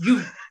this.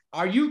 you.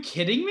 Are you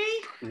kidding me?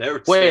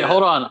 Never Wait, seen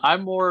hold it. on.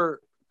 I'm more.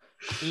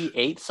 He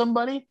ate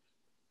somebody.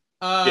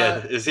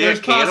 Yeah, is he a there's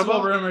possible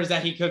cannibal? rumors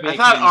that he could be. I a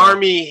thought cannibal.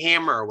 Army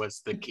Hammer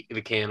was the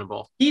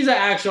cannibal. He's an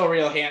actual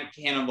real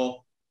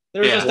cannibal.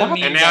 There was Yeah. just a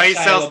meme And now that he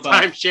Shia sells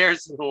LaBeouf.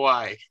 timeshares in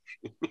Hawaii.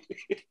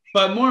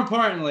 But more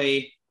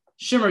importantly,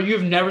 Shimmer,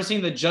 you've never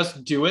seen the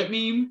 "Just Do It"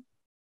 meme?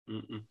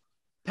 Mm-mm.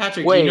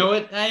 Patrick, do Wait. you know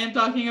what I am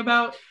talking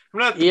about? I'm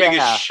not the Yeah,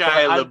 biggest but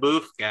Shia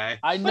LaBeouf guy.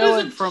 I What know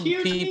is it it from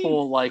huge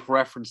people like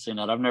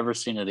referencing it. I've never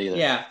seen it either.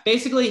 Yeah,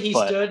 basically he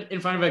But- stood in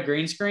front of a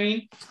green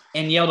screen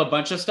and yelled a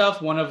bunch of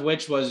stuff, one of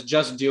which was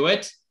 "Just do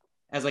it"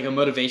 as like a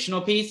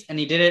motivational piece. And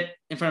he did it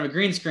in front of a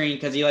green screen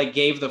because he like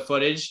gave the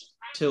footage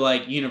to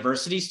like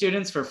university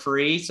students for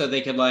free so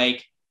they could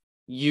like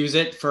use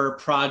it for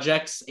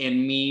projects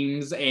and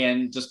memes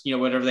and just, you know,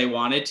 whatever they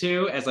wanted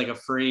to as like a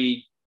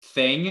free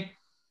thing.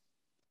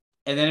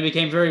 And then it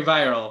became very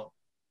viral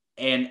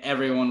and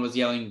everyone was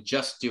yelling,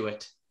 "Just do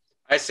it."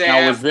 I say Now,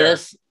 after.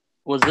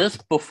 was this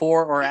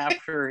before or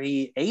after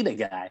he ate a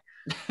guy?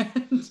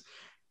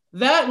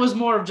 That was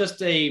more of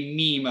just a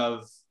meme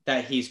of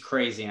that he's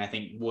crazy and I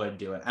think would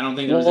do it. I don't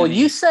think there was Well, any...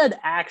 you said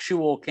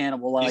actual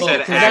cannibal. Like, You said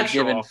because that's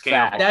actual given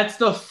cannibal. fact. That's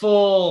the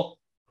full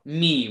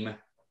meme.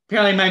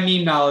 Apparently my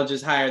meme knowledge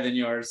is higher than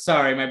yours.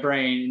 Sorry, my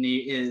brain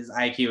is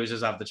IQ is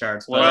just off the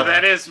charts. But, Well,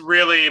 that is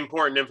really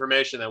important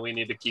information that we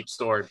need to keep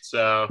stored.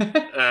 So,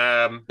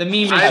 the meme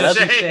is I'd just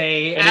to say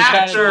say and it's kind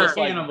of after just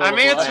like cannibal. I'm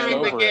answering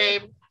over the it.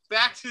 game.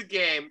 Back to the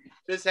game.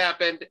 This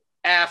happened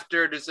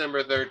after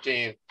December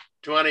 13th,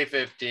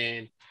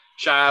 2015.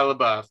 Shia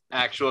LaBeouf,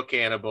 actual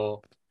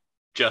cannibal.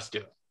 Just do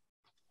it.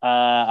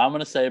 I'm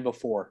gonna say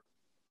before.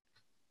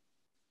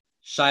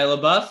 Shia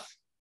LaBeouf.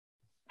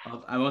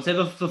 I won't say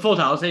the full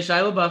title. I'll say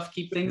Shia LaBeouf.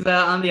 Keep things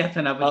on the up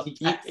and up with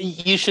you guys.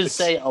 You should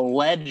say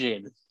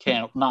alleged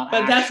cannibal, not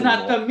But actual. that's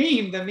not the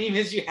meme. The meme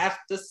is you have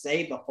to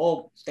say the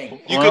whole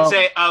thing. You Well- could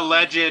say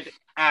alleged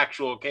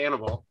actual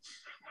cannibal.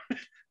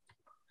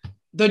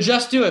 The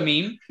Just Do It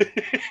meme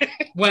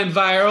went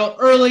viral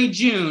early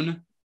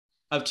June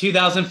of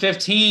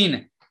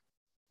 2015.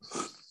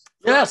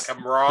 Yes.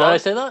 I'm wrong. Did I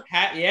say that?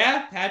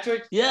 Yeah,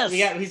 Patrick. Yes.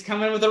 He's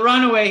coming with a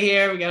runaway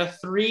here. We got a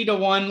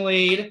 3-1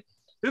 lead.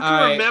 Who All can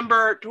right.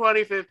 remember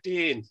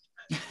 2015?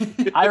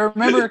 I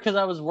remember because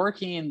I was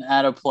working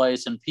at a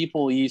place and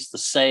people used to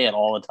say it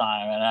all the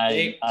time, and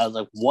I was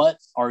like, "What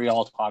are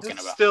y'all talking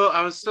about?"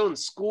 I was still in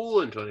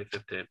school in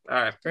 2015. All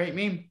right. Great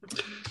meme.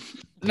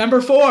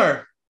 Number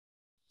 4.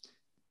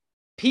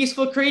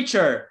 Peaceful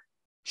creature.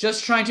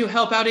 Just trying to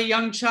help out a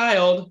young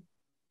child.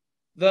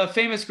 The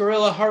famous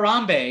gorilla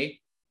Harambe.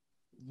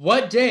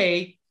 What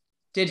day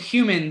did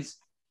humans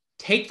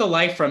take the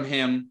life from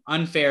him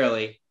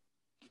unfairly?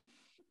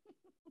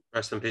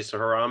 Rest in peace to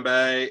Harambe.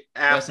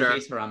 Rest in After.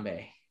 peace,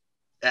 Harambe.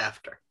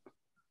 After.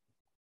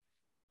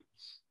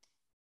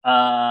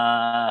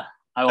 I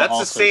will That's the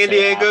also San say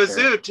Diego after.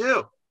 Zoo,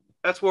 too.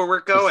 That's where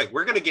we're going.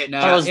 We're going to get.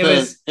 No, That was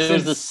it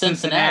was the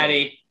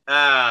Cincinnati.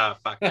 Ah,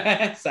 fuck.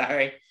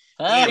 Sorry.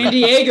 Ah, San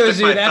Diego Took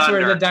Zoo, my that's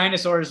where thunder. the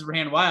dinosaurs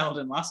ran wild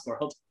in Lost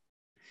World.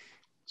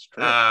 it's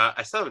true. I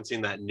still haven't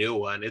seen that new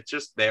one. It's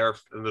just there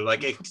in the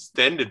like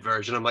extended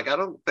version. I'm like, I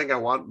don't think I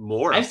want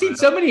more. I've of seen that.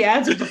 so many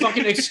ads with the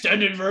fucking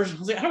extended version. I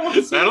was like, I don't want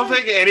to see I don't that.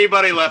 think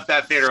anybody left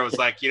that theater and was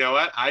like, you know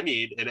what? I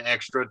need an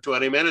extra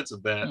 20 minutes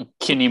of that.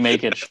 Can you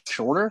make it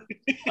shorter?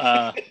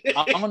 I'm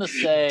gonna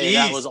say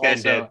that was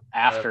Extended. also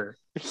after.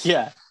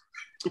 Yeah,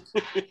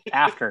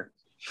 after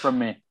from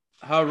me.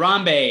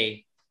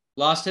 Harambe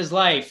lost his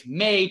life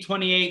May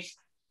 28th,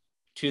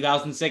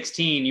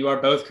 2016. You are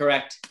both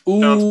correct.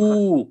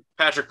 Ooh.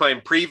 Patrick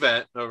playing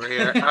prevent over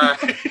here. All right.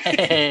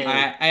 Hey.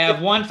 I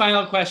have one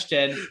final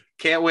question.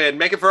 Can't win.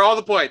 Make it for all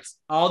the points.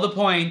 All the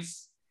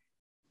points.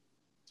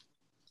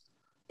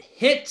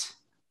 Hit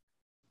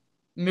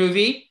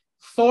movie,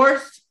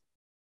 4th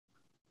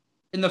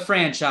in the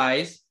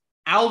franchise,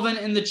 Alvin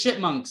and the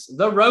Chipmunks,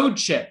 The Road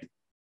Chip.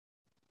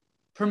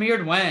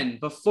 Premiered when?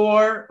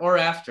 Before or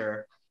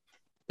after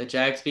the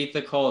Jags beat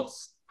the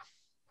Colts?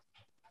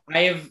 I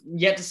have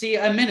yet to see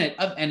a minute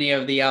of any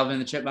of the Alvin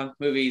and the Chipmunk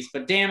movies,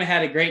 but damn, it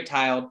had a great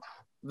title,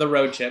 The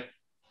Road Chip.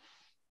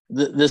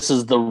 This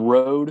is the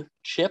road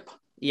chip.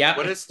 Yeah.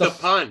 What is the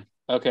pun?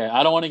 Okay,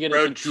 I don't want to get it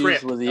Road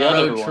confused trip. with the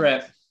other Road one.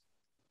 Trip?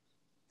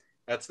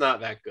 That's not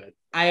that good.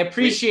 I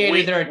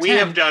appreciated their attempt. We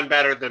have done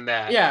better than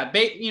that. Yeah,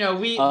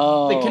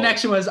 the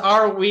connection was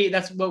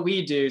that's what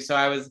we do. So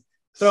I was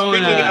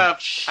throwing. Speaking of,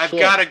 I've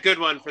got a good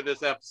one for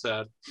this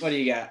episode. What do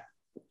you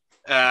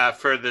got?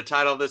 For the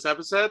title of this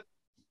episode,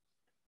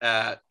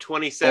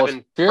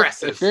 27 well,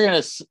 presses. If you're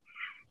gonna,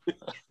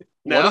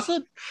 No? What is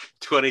it?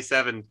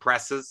 27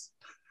 presses.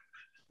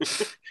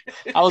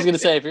 I was gonna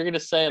say if you're gonna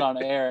say it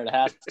on air, it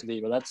has to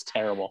be, but that's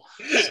terrible.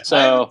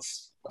 So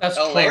that's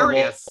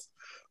hilarious.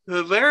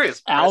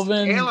 Hilarious.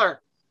 Alvin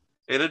Taylor.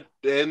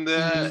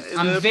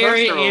 I'm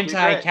very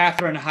anti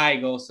Katherine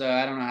Heigl, so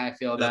I don't know how I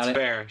feel about it. That's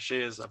fair. She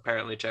is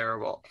apparently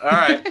terrible. All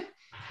right.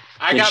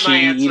 I got Did my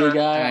she answer. eat a guy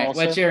All right,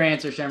 also? what's your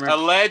answer, Shimmer?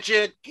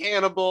 Alleged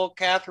cannibal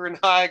Katherine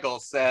Heigl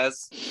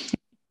says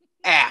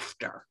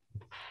after.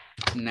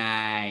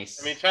 Nice.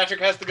 I mean,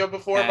 Patrick has to go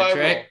before by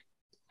rule.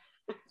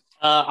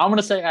 I'm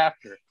gonna say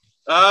after,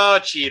 Oh,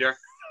 cheater.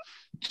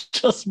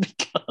 just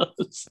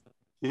because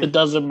it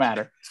doesn't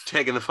matter.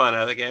 Taking the fun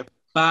out of the game.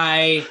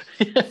 By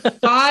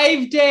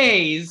 5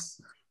 days,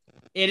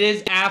 it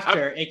is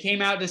after. It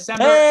came out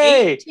December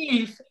Hey!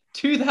 18th,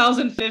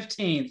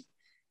 2015.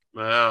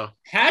 Wow.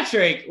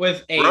 Patrick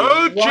with a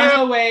Road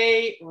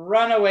trip.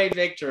 runaway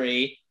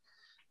victory.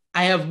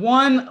 I have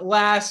one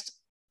last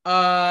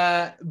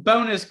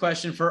bonus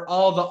question for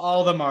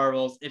all the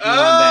marbles. If you want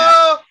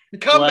that,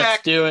 Come Let's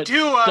back. do it.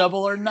 Tua. Double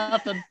or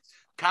nothing.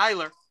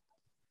 Kyler.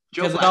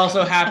 Joe because it Flacco.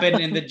 also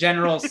happened in the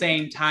general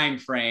same time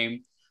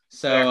frame.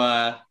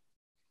 So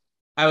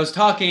I was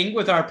talking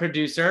with our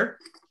producer,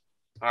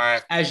 All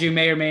right. as you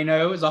may or may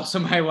know, is also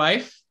my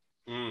wife.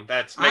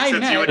 That I makes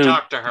sense. You would met-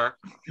 talk to her.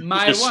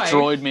 My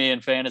Destroyed wife. me in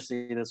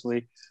fantasy this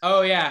week.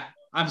 Oh yeah,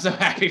 I'm so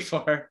happy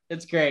for her.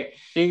 It's great.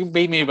 She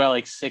beat me by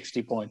like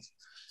 60 points.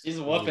 She's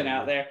whooping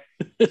out there.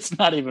 It's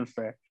not even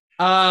fair.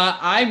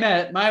 I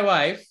met my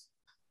wife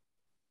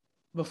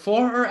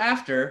before or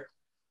after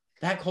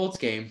that Colts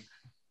game.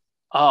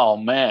 Oh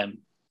man,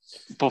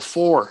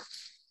 before.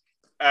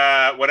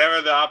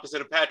 Whatever the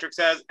opposite of Patrick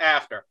says,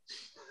 after.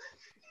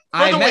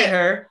 I the met win.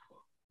 her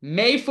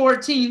May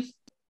 14th,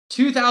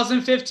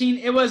 2015.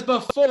 It was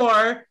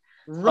before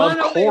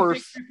runaway course.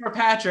 victory for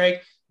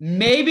Patrick.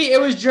 Maybe it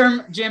was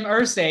Jim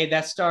Irsay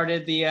that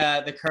started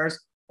the curse,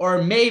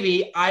 or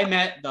maybe I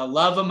met the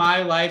love of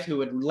my life who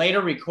would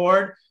later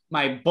record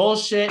my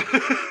bullshit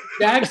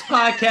Jags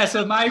podcast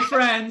with my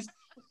friends,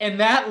 and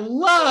that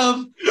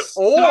love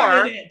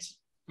started it.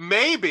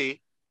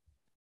 Maybe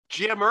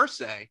Jim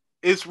Irsay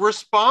is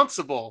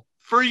responsible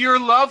for your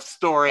love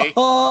story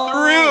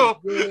Oh,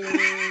 through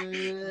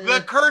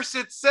the curse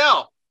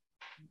itself.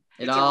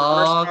 It It's a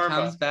all reverse karma.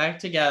 comes back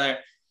together.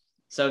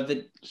 So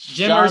the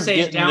Jim Sean's Irsay's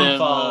getting them,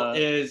 downfall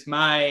is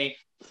my.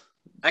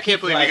 I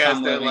can't believe you Life guys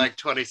I'm did living. like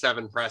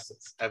 27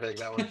 presses. I think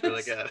that one's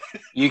really good.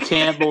 You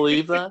can't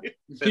believe that? You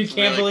It's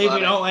can't really believe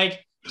funny. we don't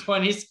like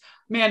 20s.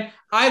 Man,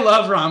 I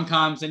love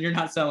rom-coms, and you're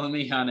not selling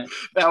me on it.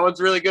 That one's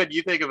really good.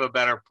 You think of a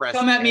better press.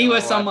 Come at me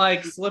with some one.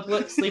 like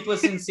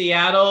Sleepless in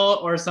Seattle,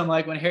 or some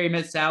like When Harry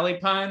Met Sally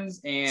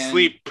puns, and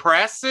Sleep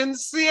Press in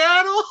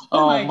Seattle?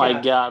 Oh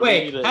my god.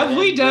 Wait, need to have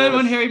we end done this.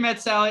 When Harry Met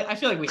Sally? I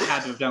feel like we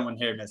had to have done When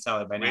Harry Met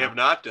Sally by now. We have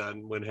not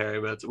done When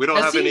Harry Met. We don't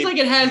That have seems any like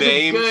it has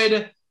names. a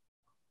good.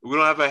 We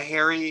don't have a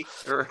Harry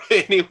or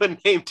anyone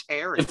named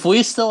Harry. If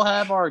we still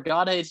have our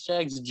God Hates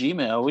Jags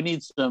Gmail, we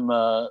need some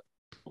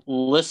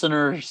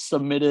listener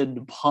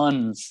submitted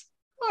puns.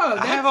 Oh,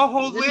 I have a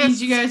whole that list.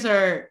 means you guys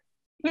are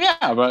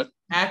Yeah, but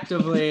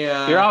actively.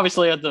 you're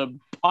obviously at the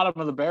bottom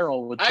of the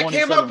barrel with I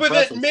 27 came up with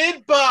presses. it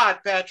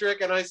mid-bot,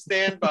 Patrick, and I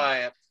stand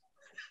by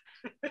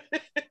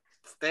it.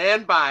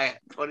 Stand by it.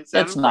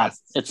 27 It's not.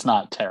 presses. It's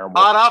not terrible.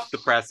 Hot off the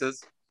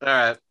presses. All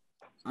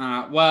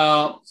right.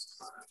 well,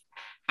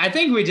 I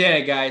think we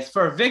did it, guys.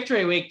 For a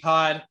Victory Week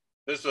pod,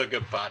 This is a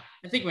good pod.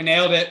 I think we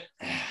nailed it.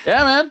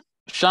 Yeah, man.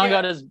 Sean Yeah.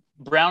 got his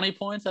brownie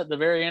points at the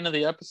very end of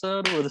the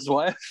episode with his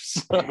wife.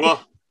 So.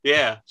 Well,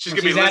 yeah. She's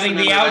going to be She's adding listening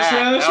the to that.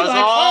 outro. That She's was like,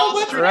 all "Oh,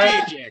 what's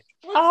strategic.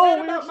 Oh,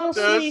 we're so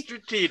So sweet.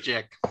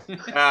 strategic.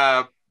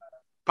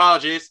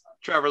 Apologies,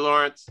 Trevor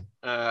Lawrence.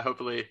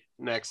 Hopefully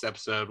next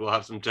episode we'll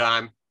have some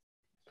time.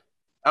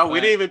 Oh, we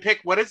But- didn't even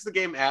pick. What is the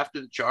game after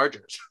the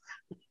Chargers?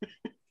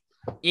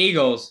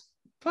 Eagles.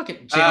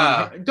 Fucking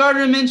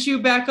Gardner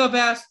Minshew backup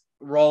ass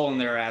rolling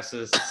their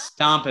asses,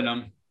 stomping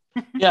them.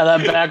 Yeah,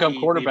 that backup Easy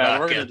quarterback.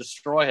 We're going to buckets.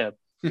 destroy him.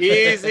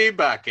 Easy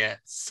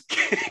buckets.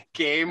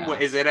 Game.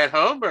 Is it at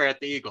home or at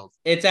the Eagles?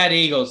 It's at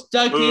Eagles.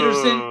 Doug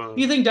Peterson. Ooh.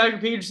 Do you think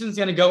Doug Peterson's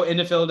gonna go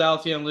into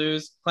Philadelphia and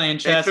lose playing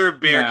They chess? threw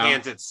beer No.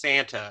 cans at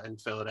Santa in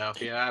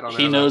Philadelphia. I don't know.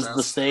 He about knows that.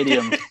 the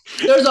stadium.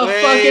 There's a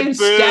They fucking booed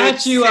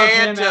statue of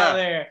him Santa. out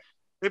there.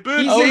 They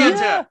booed He's Santa.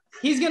 yeah.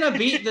 He's gonna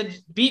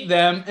beat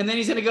them, and then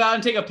he's gonna go out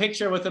and take a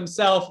picture with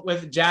himself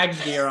with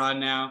Jags gear on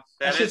now.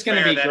 That's That just is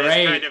gonna fair. be That is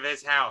great. kind of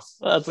his house.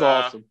 That's So,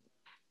 awesome.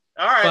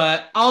 All right.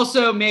 But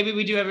also, maybe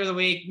we do every other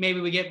week. Maybe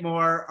we get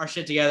our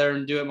shit together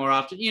and do it more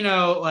often. You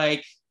know,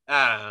 like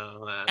I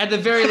don't know. at the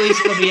very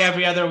least, it'll be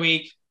every other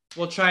week.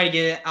 We'll try to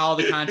get all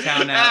the content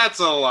out. That's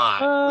a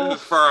lot. This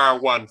is for our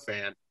one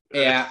fan.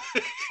 Yeah.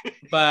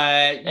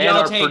 But And y'all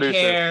our take producer.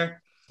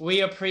 care.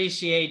 We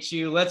appreciate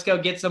you. Let's go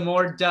get some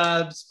more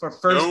dubs for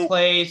first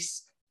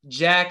place,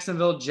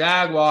 Jacksonville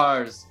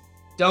Jaguars.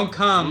 Don't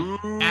come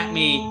at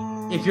me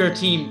if your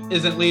team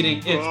isn't leading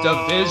its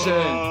division.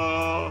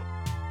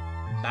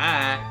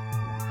 Bye.